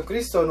seguidores de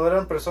Jesucristo no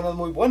eran personas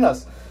muy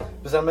buenas,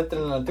 especialmente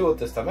en el Antiguo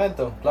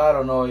Testamento.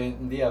 Claro, no hoy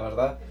en día,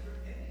 ¿verdad?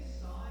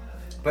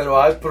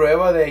 Pero hay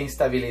prueba de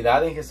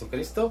instabilidad en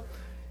Jesucristo.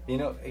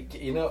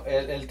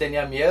 Él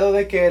tenía miedo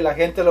de que la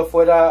gente lo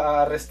fuera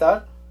a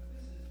arrestar.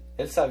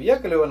 Él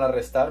sabía que lo iban a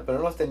arrestar, pero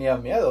no tenía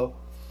miedo.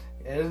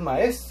 Él es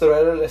maestro,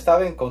 él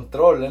estaba en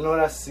control. Él no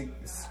era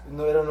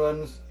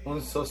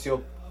un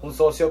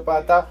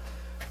sociópata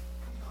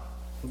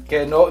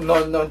que no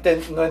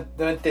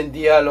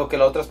entendía lo que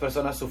las otras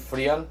personas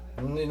sufrían.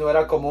 No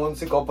era como un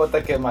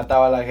psicópata que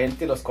mataba a la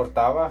gente y los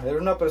cortaba. Era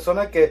una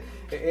persona que,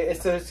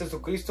 este es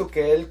Jesucristo,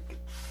 que él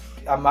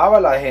amaba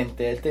a la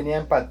gente, él tenía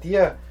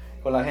empatía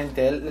con la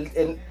gente,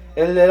 él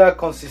era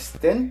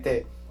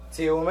consistente.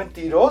 Si un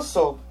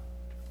mentiroso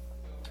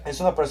es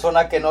una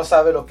persona que no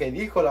sabe lo que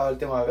dijo la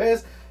última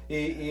vez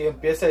y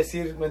empieza a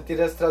decir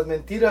mentiras tras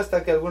mentiras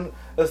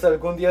hasta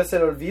algún día se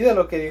le olvida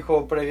lo que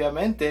dijo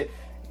previamente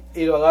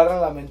y lo agarran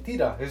la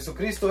mentira.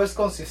 Jesucristo es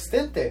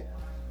consistente.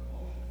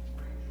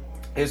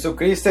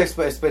 Jesucristo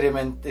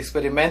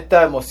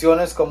experimenta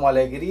emociones como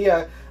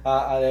alegría,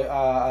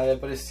 a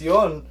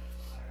depresión,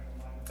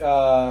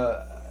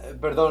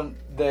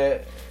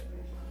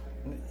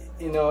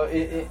 y no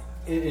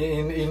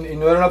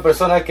era una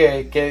persona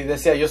que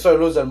decía yo soy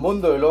luz del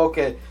mundo y luego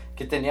que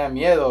tenía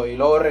miedo y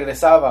luego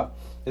regresaba.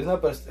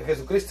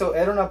 Jesucristo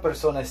era una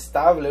persona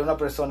estable, una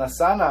persona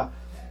sana,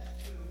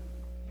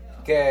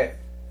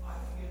 que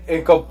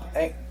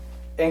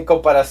en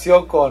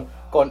comparación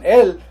con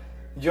él,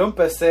 yo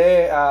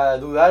empecé a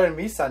dudar en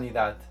mi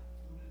sanidad.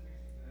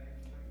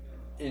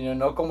 Y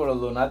no como los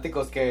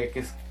lunáticos que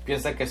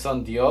piensan que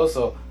son Dios,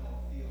 o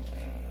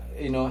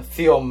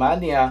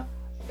theomania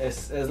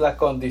es la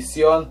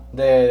condición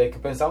de que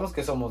pensamos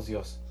que somos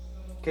Dios.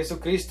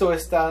 Jesucristo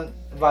es tan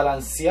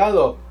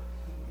balanceado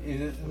y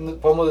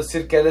podemos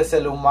decir que Él es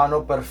el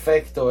humano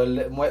perfecto.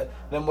 Él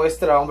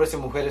demuestra a hombres y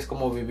mujeres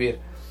cómo vivir.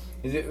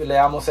 Y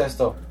leamos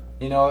esto.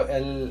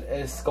 Él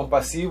es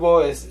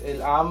compasivo,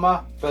 Él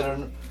ama, pero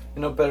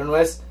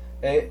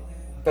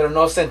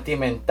no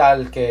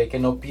sentimental, que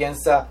no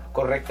piensa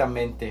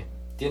correctamente.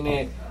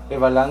 Tiene el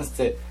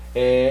balance.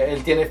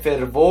 Él tiene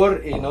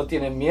fervor y no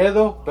tiene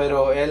miedo,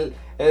 pero él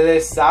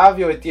es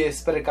sabio y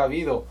es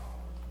precavido.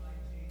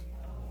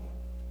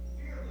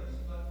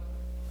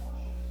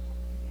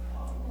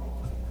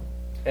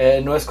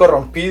 No es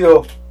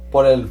corrompido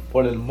por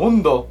el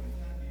mundo.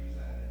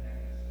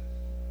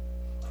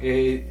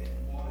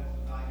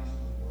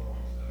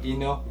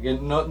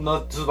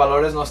 Sus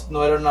valores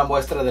no eran una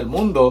muestra del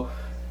mundo,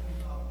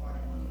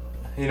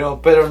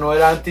 pero no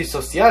era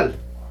antisocial,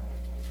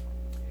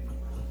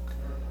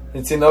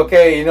 sino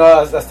que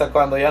hasta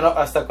cuando ya no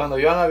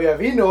había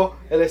vino,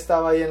 él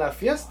estaba ahí en la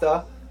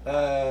fiesta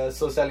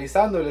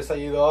socializando y les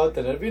ayudó a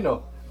tener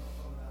vino.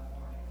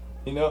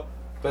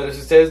 Pero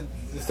si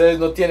ustedes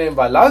no tienen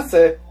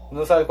balance,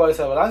 no saben cuál es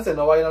el balance,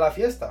 no vayan a la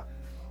fiesta.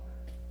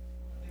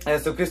 A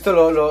Jesucristo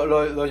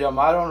lo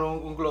llamaron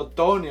un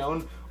glotón y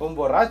un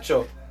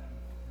borracho,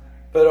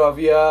 pero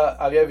había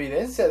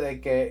evidencia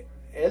de que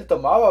él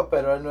tomaba,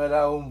 pero él no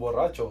era un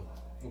borracho.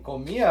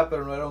 Comía,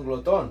 pero no era un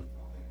glotón.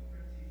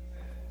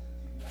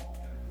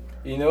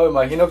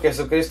 Imagino que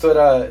Jesucristo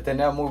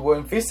tenía muy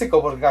buen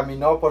físico porque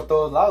caminó por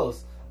todos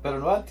lados, pero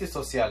no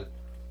antisocial,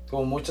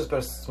 como muchas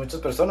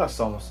personas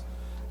somos.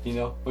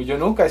 Yo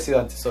nunca he sido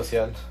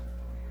antisocial.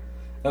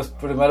 Los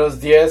primeros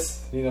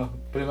 10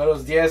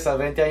 a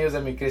 20 años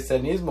de mi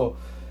cristianismo,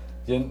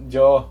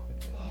 yo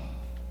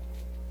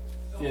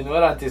no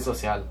era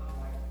antisocial.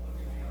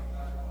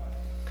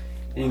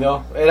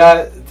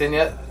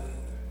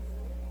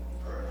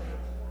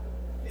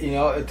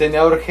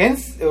 Tenía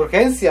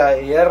urgencia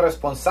y era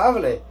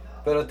responsable,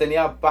 pero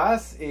tenía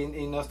paz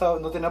y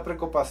no tenía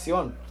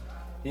preocupación.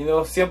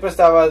 Siempre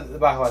estaba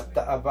bajo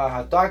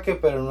ataque,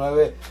 pero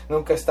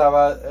nunca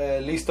estaba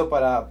listo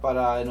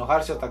para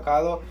enojarse o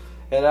atacado.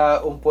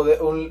 Era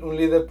un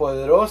líder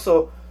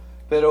poderoso,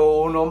 pero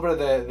un hombre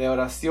de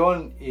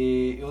oración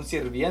y un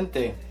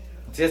sirviente.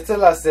 Si esta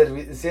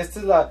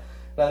es la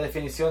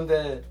definición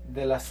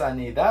de la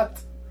sanidad,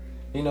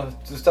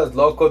 tú estás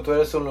loco, tú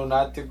eres un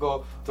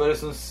lunático, tú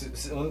eres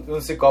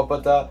un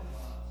psicópata,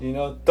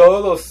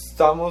 todos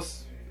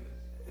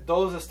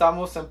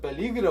estamos en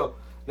peligro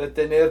de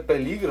tener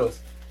peligros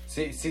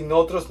si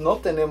nosotros no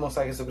tenemos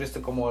a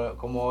Jesucristo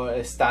como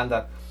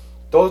estándar.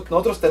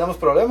 Nosotros tenemos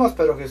problemas,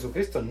 pero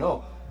Jesucristo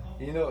no.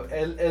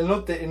 Él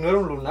no era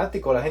un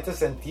lunático, la gente se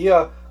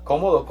sentía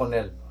cómodo con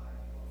él.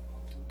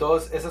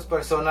 Todas esas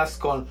personas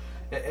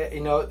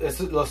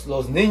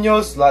los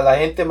niños, la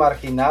gente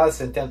marginada se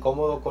sentían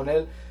cómodos con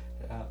él.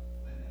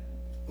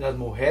 las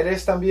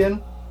mujeres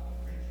también,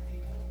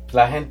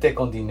 la gente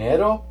con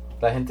dinero,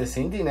 la gente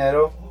sin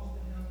dinero,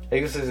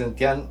 ellos se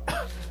sentían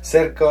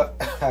cerca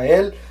a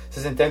él,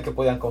 se sentían que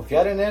podían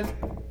confiar en él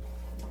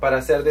para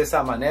hacer de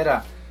esa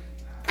manera.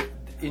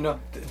 Y no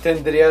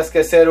tendrías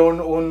que ser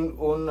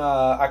un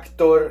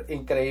actor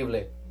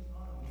increíble.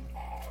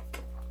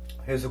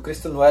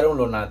 Jesucristo no era un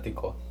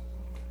lunático.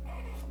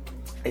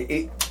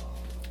 Y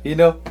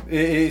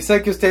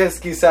sé que ustedes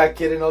quizá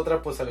quieren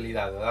otra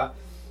posibilidad, ¿verdad?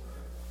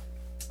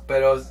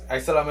 Pero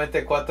hay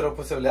solamente 4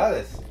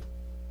 posibilidades.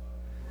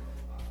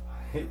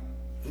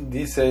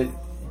 Dice,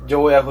 yo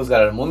voy a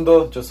juzgar al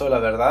mundo, yo soy la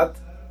verdad.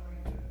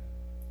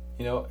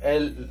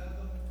 Él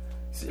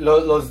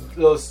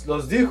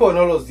los dijo o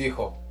no los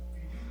dijo.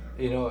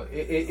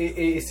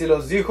 Y si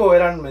los dijo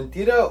eran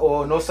mentira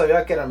o no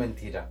sabía que era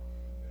mentira.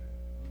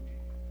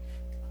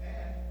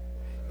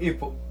 Y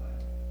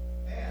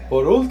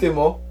por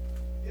último,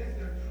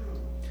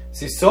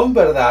 si son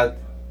verdad,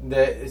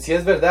 si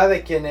es verdad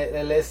de quien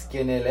él es,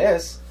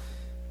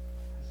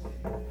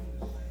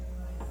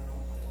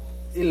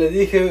 y le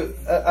dije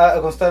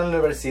cuando estaba en la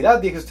universidad,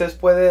 dije, ustedes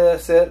pueden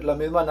hacer la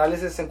misma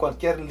análisis en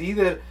cualquier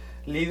líder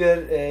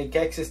que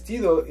ha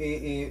existido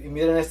y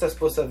miren estas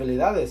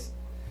posibilidades.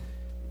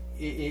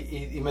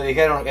 Y me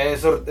dijeron,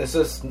 eso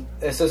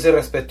es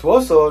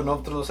irrespetuoso,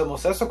 nosotros no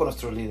hacemos eso con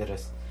nuestros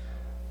líderes.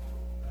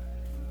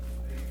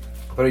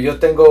 Pero yo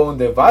tengo un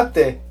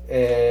debate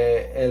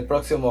el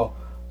próximo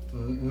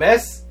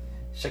mes.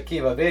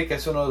 Jacoby, que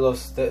es uno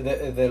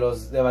de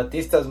los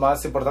debatistas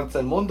más importantes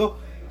del mundo.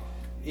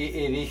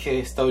 Y dije,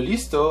 estoy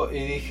listo. Y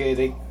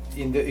dije,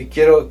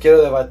 quiero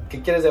debatir.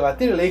 ¿Qué quieres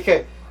debatir?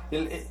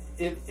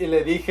 Y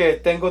le dije,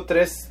 tengo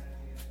tres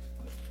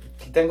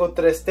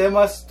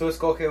temas, tú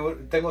escoge.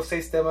 Tengo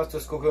 6 temas, tú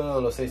escoge uno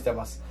de los 6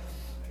 temas.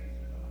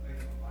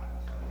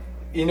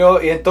 Y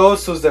en todos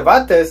sus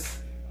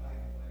debates,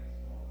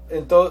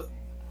 en todos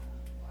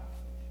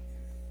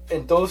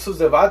sus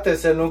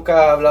debates, él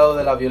nunca ha hablado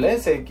de la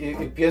violencia.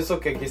 Y pienso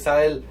que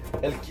quizá él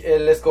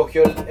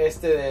escogió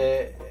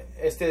este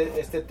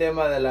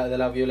tema de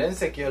la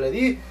violencia que yo le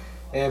di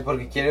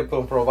porque quiere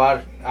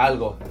comprobar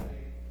algo.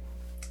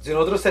 Si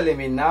nosotros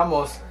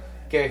eliminamos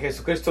que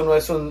Jesucristo no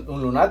es un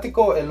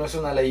lunático, él no es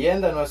una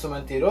leyenda, no es un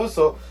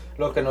mentiroso,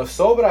 lo que nos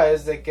sobra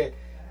es de que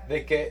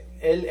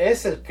él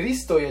es el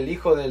Cristo y el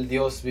Hijo del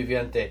Dios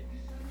viviente,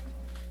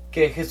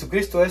 que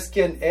Jesucristo es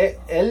quien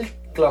él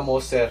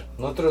clamó ser.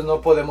 Nosotros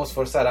no podemos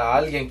forzar a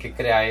alguien que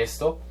crea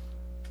esto.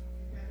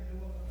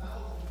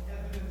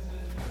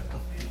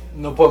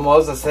 No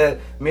podemos hacer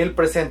 1000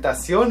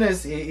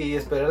 presentaciones y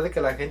esperar de que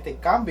la gente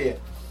cambie,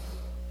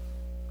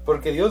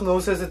 porque Dios no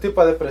usa ese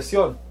tipo de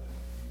presión.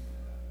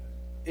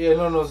 Y Él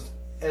no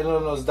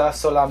nos da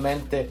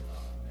solamente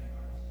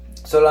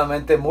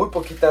muy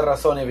poquita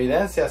razón y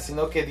evidencia,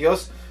 sino que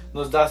Dios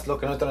nos da lo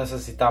que nosotros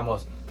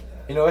necesitamos.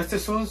 Este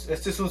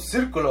es un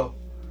círculo.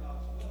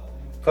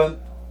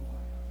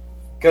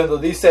 Cuando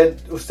dicen,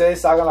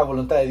 ustedes hagan la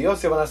voluntad de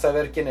Dios y van a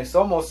saber quiénes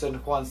somos, en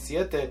Juan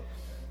 7,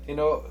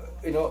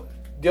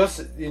 Dios,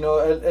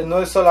 Él no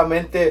es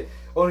solamente,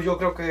 yo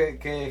creo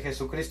que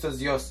Jesucristo es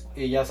Dios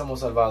y ya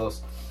somos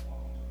salvados.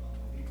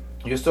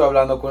 Yo estoy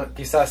hablando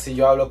quizás si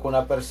yo hablo con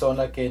una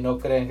persona que no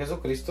cree en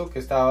Jesucristo, que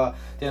estaba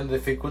teniendo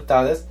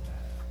dificultades,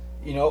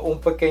 un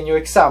pequeño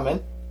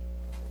examen,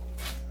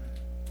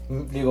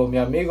 digo, mi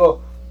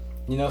amigo,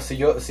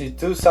 si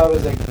tú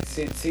sabes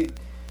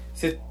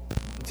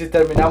si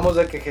terminamos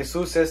de que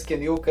Jesús es quien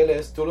digo que Él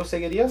es, ¿tú lo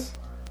seguirías?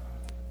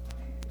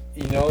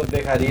 ¿Y no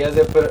dejarías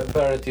de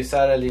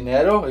priorizar el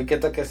dinero? ¿Y qué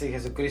tal que si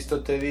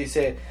Jesucristo te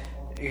dice,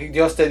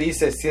 Dios te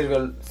dice, sirve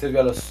a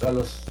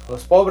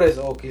los pobres,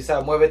 o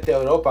quizá muévete a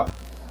Europa?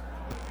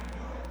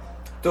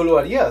 ¿Tú lo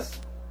harías?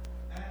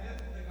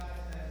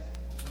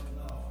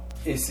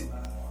 Y si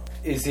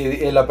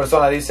la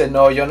persona dice,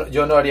 no,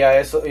 yo no haría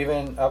eso,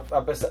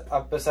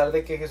 a pesar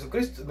de que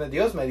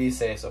Dios me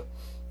dice eso.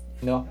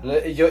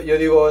 Yo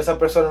digo, esa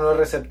persona no es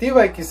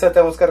receptiva y quizá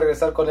tenemos que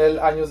regresar con él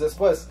años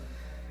después.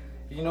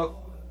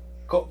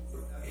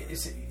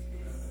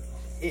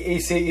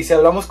 Y si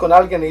hablamos con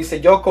alguien y dice,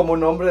 yo como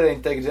un hombre de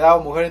integridad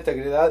o mujer de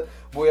integridad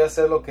voy a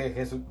hacer lo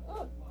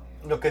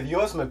que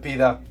Dios me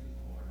pida,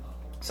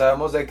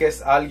 sabemos de que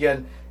es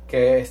alguien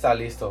que está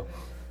listo.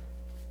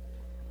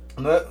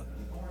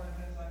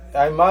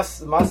 Hay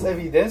más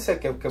evidencia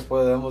que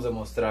podemos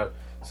demostrar.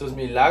 Sus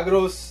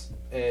milagros,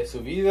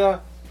 su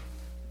vida,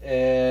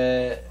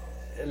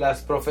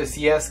 las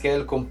profecías que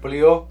él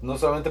cumplió, no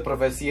solamente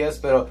profecías,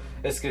 pero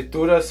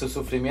escrituras, su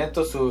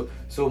sufrimiento, su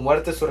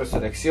muerte, su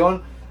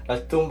resurrección,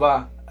 la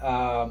tumba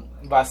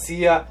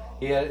vacía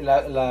y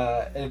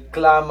el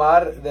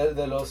clamar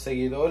de los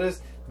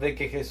seguidores de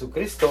que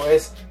Jesucristo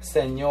es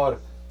Señor.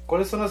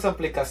 ¿Cuáles son las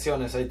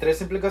implicaciones? Hay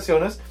 3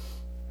 implicaciones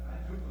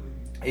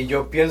y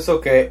yo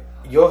pienso que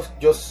yo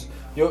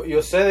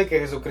sé de que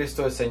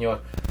Jesucristo es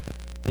Señor.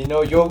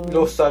 Yo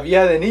lo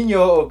sabía de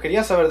niño, o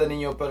quería saber de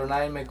niño, pero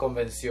nadie me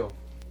convenció.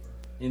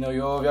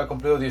 Yo había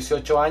cumplido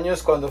 18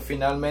 años cuando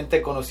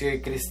finalmente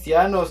conocí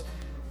cristianos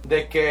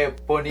de que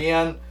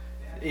ponían,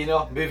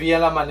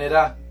 vivían la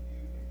manera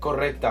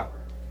correcta.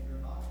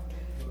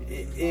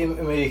 Y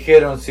me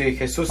dijeron, si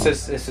Jesús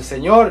es el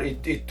Señor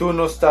y tú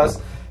no estás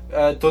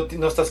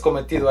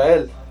cometido a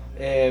Él,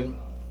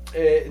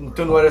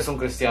 tú no eres un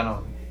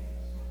cristiano.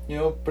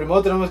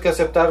 Primero tenemos que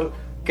aceptar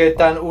qué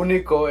tan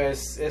único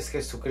es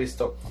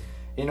Jesucristo.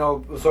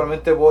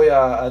 Usualmente voy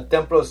a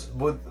templos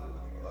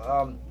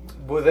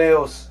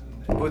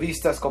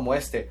budistas como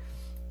este.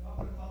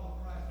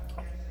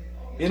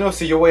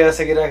 Si yo voy a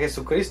seguir a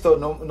Jesucristo,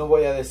 no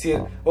voy a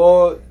decir,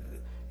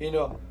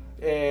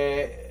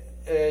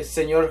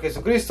 Señor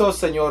Jesucristo,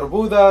 Señor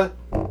Buda.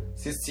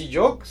 Si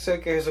yo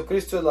sé que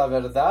Jesucristo es la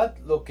verdad,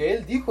 lo que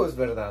Él dijo es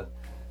verdad.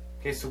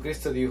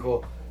 Jesucristo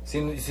dijo,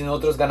 si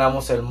nosotros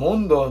ganamos el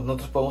mundo,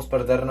 nosotros podemos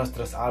perder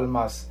nuestras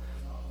almas.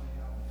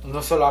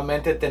 No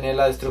solamente tener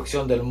la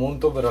destrucción del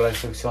mundo, pero la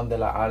destrucción de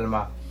la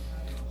alma.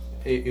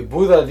 Y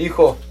Buda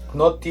dijo,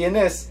 no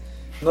tienes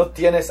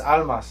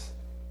almas.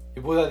 Y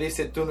Buda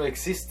dice, tú no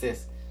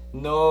existes.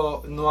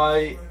 No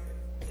hay,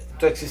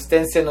 tu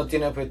existencia no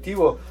tiene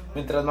objetivo.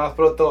 Mientras más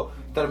pronto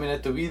termine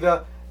tu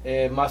vida,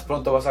 más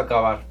pronto vas a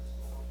acabar.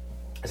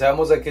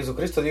 Sabemos que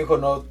Jesucristo dijo,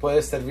 no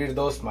puedes servir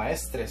dos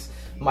maestros.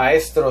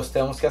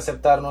 Tenemos que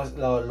aceptar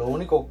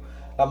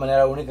la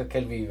manera única que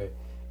Él vive.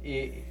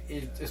 Y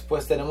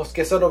después tenemos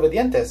que ser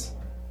obedientes.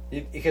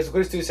 Y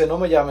Jesucristo dice, no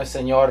me llames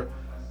Señor.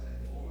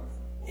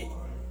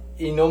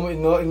 Y no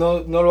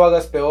lo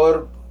hagas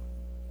peor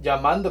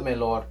llamándome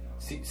Lord.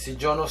 Si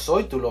yo no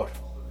soy tu Lord,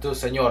 tu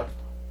Señor.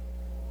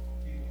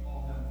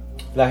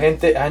 La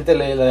gente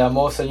le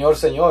llamó Señor,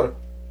 Señor.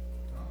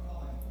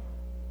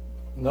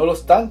 No lo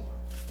están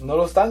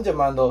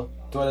llamando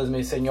tú eres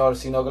mi Señor,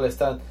 sino que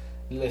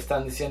le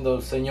están diciendo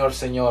Señor,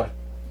 Señor.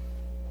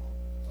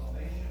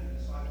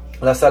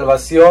 La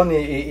salvación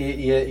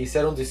y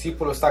ser un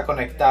discípulo está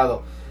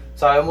conectado.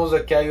 Sabemos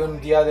de que hay un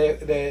día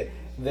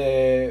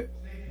donde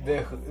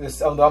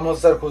vamos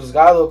a ser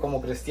juzgados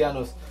como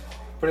cristianos.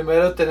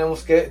 Primero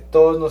tenemos que,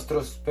 todos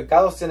nuestros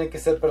pecados tienen que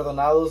ser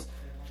perdonados.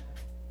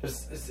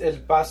 El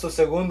paso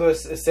segundo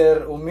es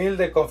ser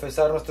humilde,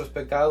 confesar nuestros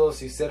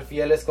pecados y ser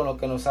fieles con lo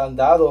que nos han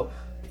dado.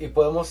 Y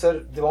vamos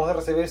a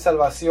recibir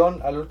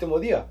salvación al último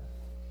día.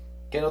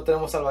 ¿Que no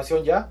tenemos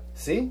salvación ya?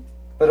 Sí,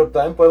 pero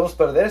también podemos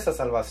perder esa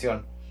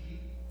salvación.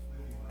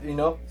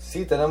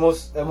 Sí,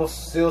 hemos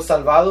sido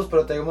salvados,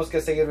 pero tenemos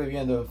que seguir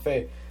viviendo en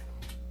fe.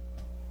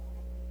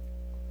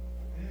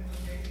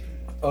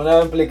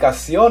 Una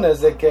implicación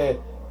es de que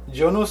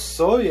yo no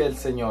soy el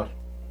Señor.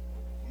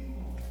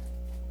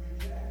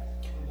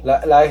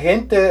 La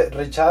gente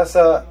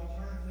rechaza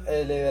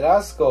el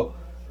liderazgo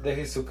de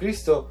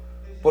Jesucristo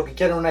porque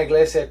quieren una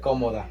iglesia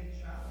cómoda.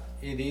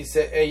 Y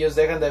dice, ellos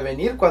dejan de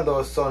venir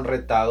cuando son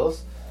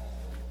retados.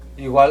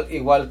 Igual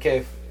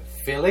que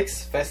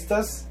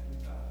Festas.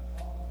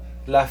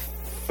 La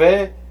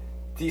fe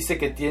dice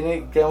que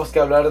tenemos que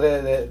hablar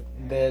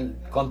de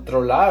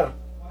controlar.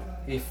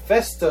 Y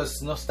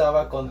Festus no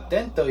estaba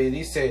contento y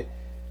dice,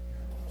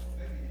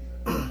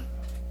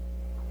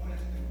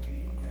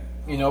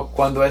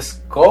 cuando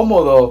es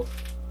cómodo,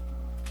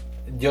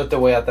 yo te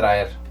voy a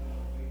traer.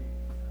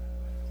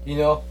 Y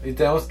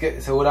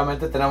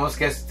seguramente tenemos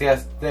que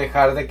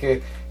dejar de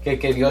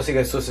que Dios y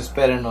Jesús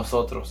esperen en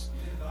nosotros.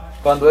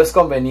 Cuando es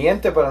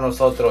conveniente para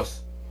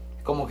nosotros,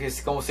 como que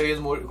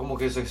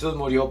Jesús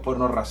murió por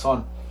una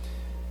razón.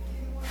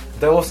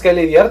 Tenemos que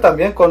lidiar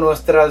también con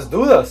nuestras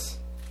dudas.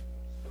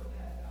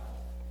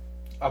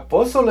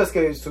 Apóstoles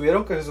que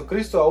estuvieron con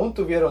Jesucristo aún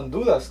tuvieron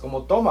dudas,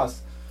 como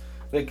Tomás,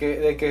 de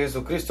que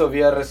Jesucristo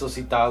había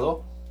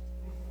resucitado.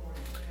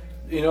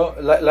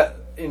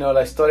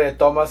 La historia de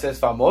Tomás es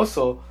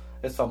famosa.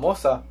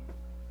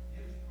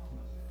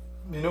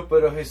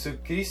 Pero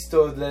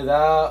Jesucristo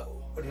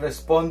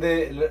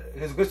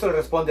Jesucristo le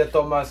responde a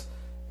Tomás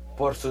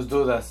por sus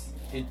dudas.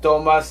 Y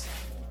Tomás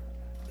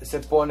se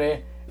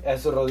pone a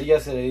sus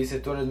rodillas y le dice,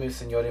 tú eres mi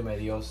Señor y mi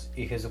Dios.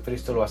 Y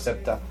Jesucristo lo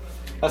acepta.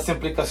 Las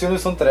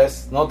implicaciones son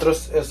tres.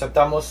 Nosotros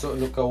aceptamos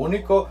lo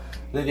único,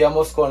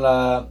 lidiamos con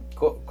la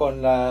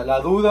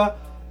duda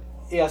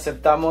y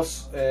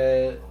aceptamos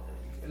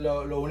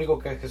lo único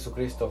que es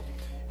Jesucristo.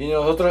 Y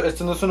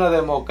esto no es una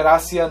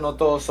democracia, no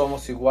todos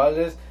somos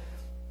iguales.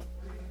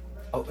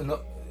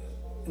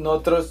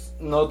 Nosotros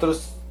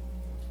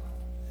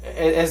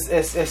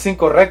es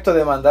incorrecto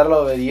demandar la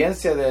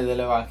obediencia del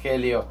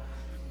Evangelio.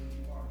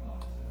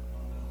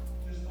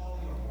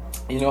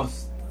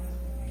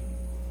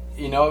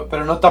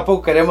 Pero no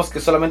tampoco queremos que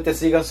solamente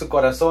sigan su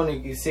corazón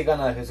y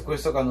sigan a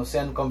Jesucristo cuando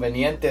sean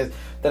convenientes.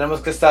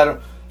 Tenemos que estar,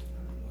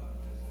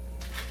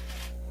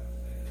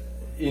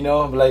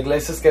 las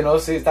iglesias que no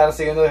están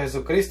siguiendo a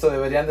Jesucristo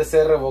deberían de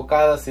ser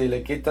revocadas y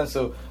le quitan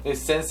su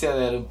esencia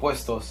de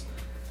impuestos.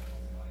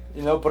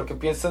 Porque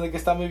piensan de que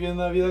están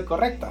viviendo una vida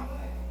correcta.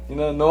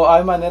 No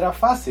hay manera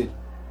fácil.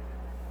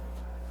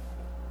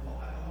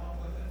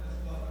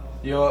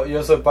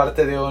 Yo soy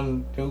parte de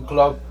un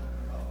club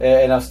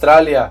en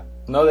Australia.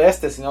 No de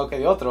sino que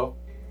de otro.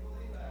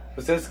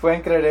 ¿Ustedes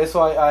pueden creer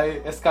eso?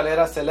 Hay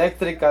escaleras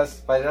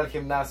eléctricas para ir al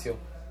gimnasio.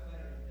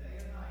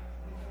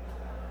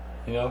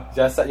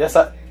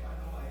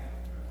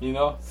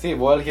 Sí,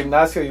 voy al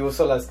gimnasio y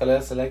uso las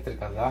escaleras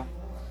eléctricas, ¿verdad?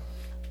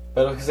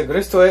 Pero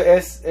Jesucristo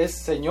es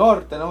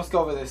Señor, tenemos que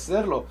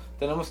obedecerlo,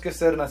 tenemos que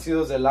ser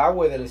nacidos del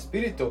agua y del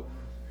Espíritu,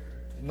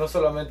 no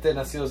solamente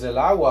nacidos del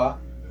agua.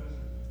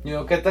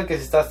 ¿Qué tal que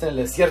si estás en el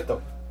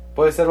desierto?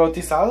 ¿Puedes ser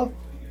bautizado?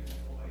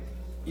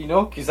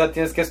 Quizá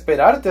tienes que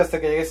esperarte hasta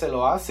que llegues y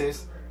lo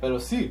haces, pero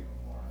sí,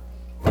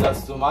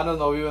 los humanos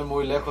no viven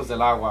muy lejos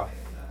del agua.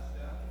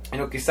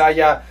 Quizá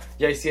ya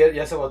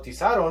se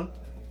bautizaron,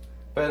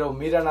 pero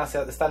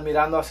están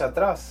mirando hacia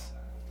atrás.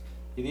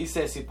 Y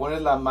dice, si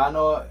pones la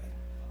mano,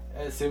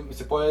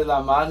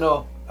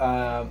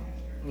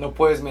 no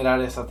puedes mirar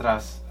hacia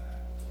atrás.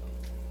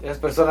 Las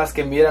personas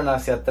que miran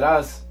hacia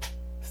atrás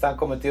están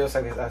cometidos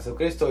a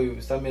Jesucristo y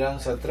están mirando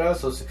hacia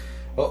atrás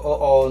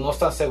o no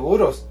están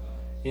seguros.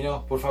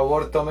 Por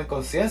favor, tomen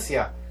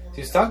conciencia. Si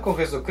están con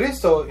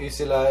Jesucristo y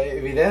si la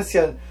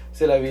evidencia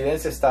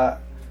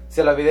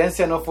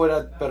no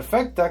fuera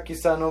perfecta,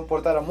 quizá no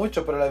importara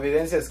mucho, pero la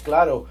evidencia es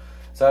claro.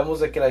 Sabemos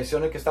de que la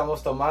decisión que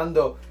estamos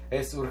tomando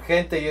es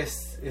urgente y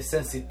es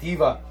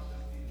sensitiva.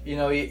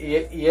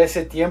 Y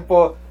ese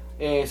tiempo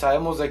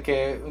sabemos de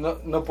que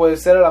no puede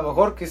ser a lo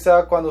mejor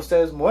quizá cuando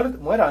ustedes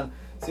mueran,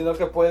 sino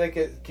que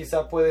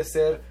quizá puede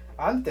ser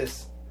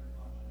antes.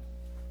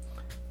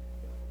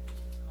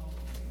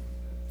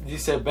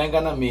 Dice,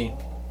 vengan a mí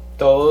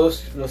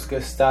todos los que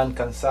están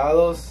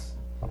cansados,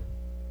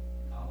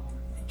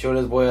 yo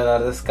les voy a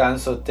dar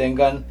descanso.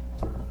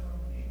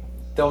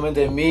 Tomen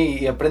de mí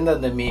y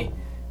aprendan de mí.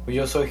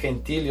 Yo soy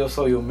gentil, yo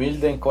soy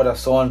humilde en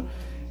corazón.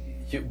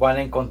 Van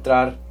a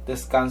encontrar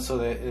descanso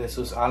de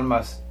sus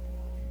almas.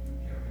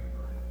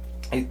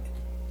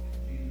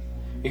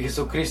 Y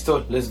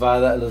Jesucristo les va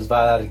a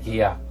dar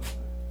guía.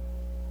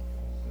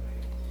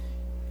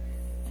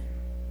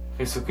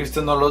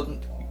 Jesucristo no los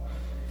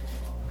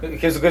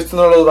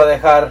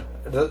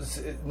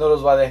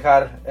va a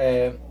dejar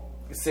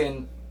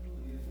sin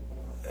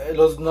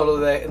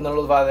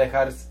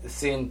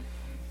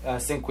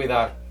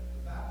cuidar.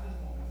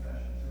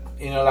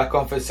 La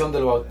confesión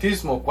del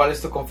bautismo, ¿cuál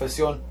es tu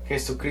confesión?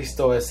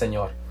 Jesucristo es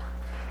Señor.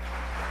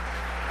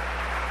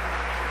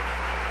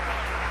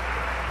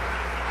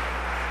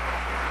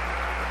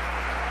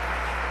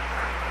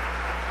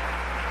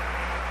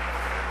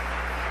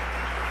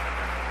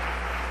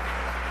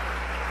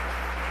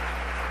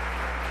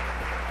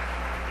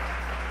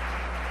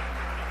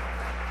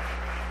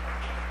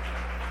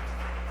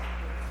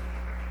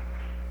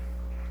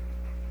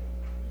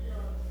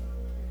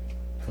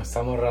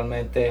 Estamos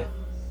realmente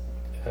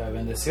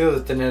bendecidos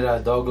de tener a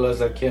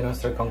Douglas aquí en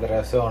nuestra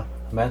congregación.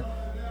 Amén.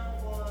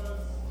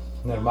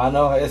 Mi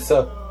hermano,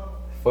 eso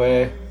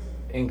fue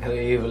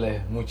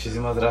increíble.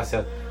 Muchísimas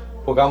gracias.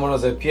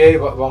 Pongámonos de pie y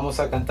vamos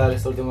a cantar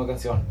esta última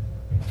canción.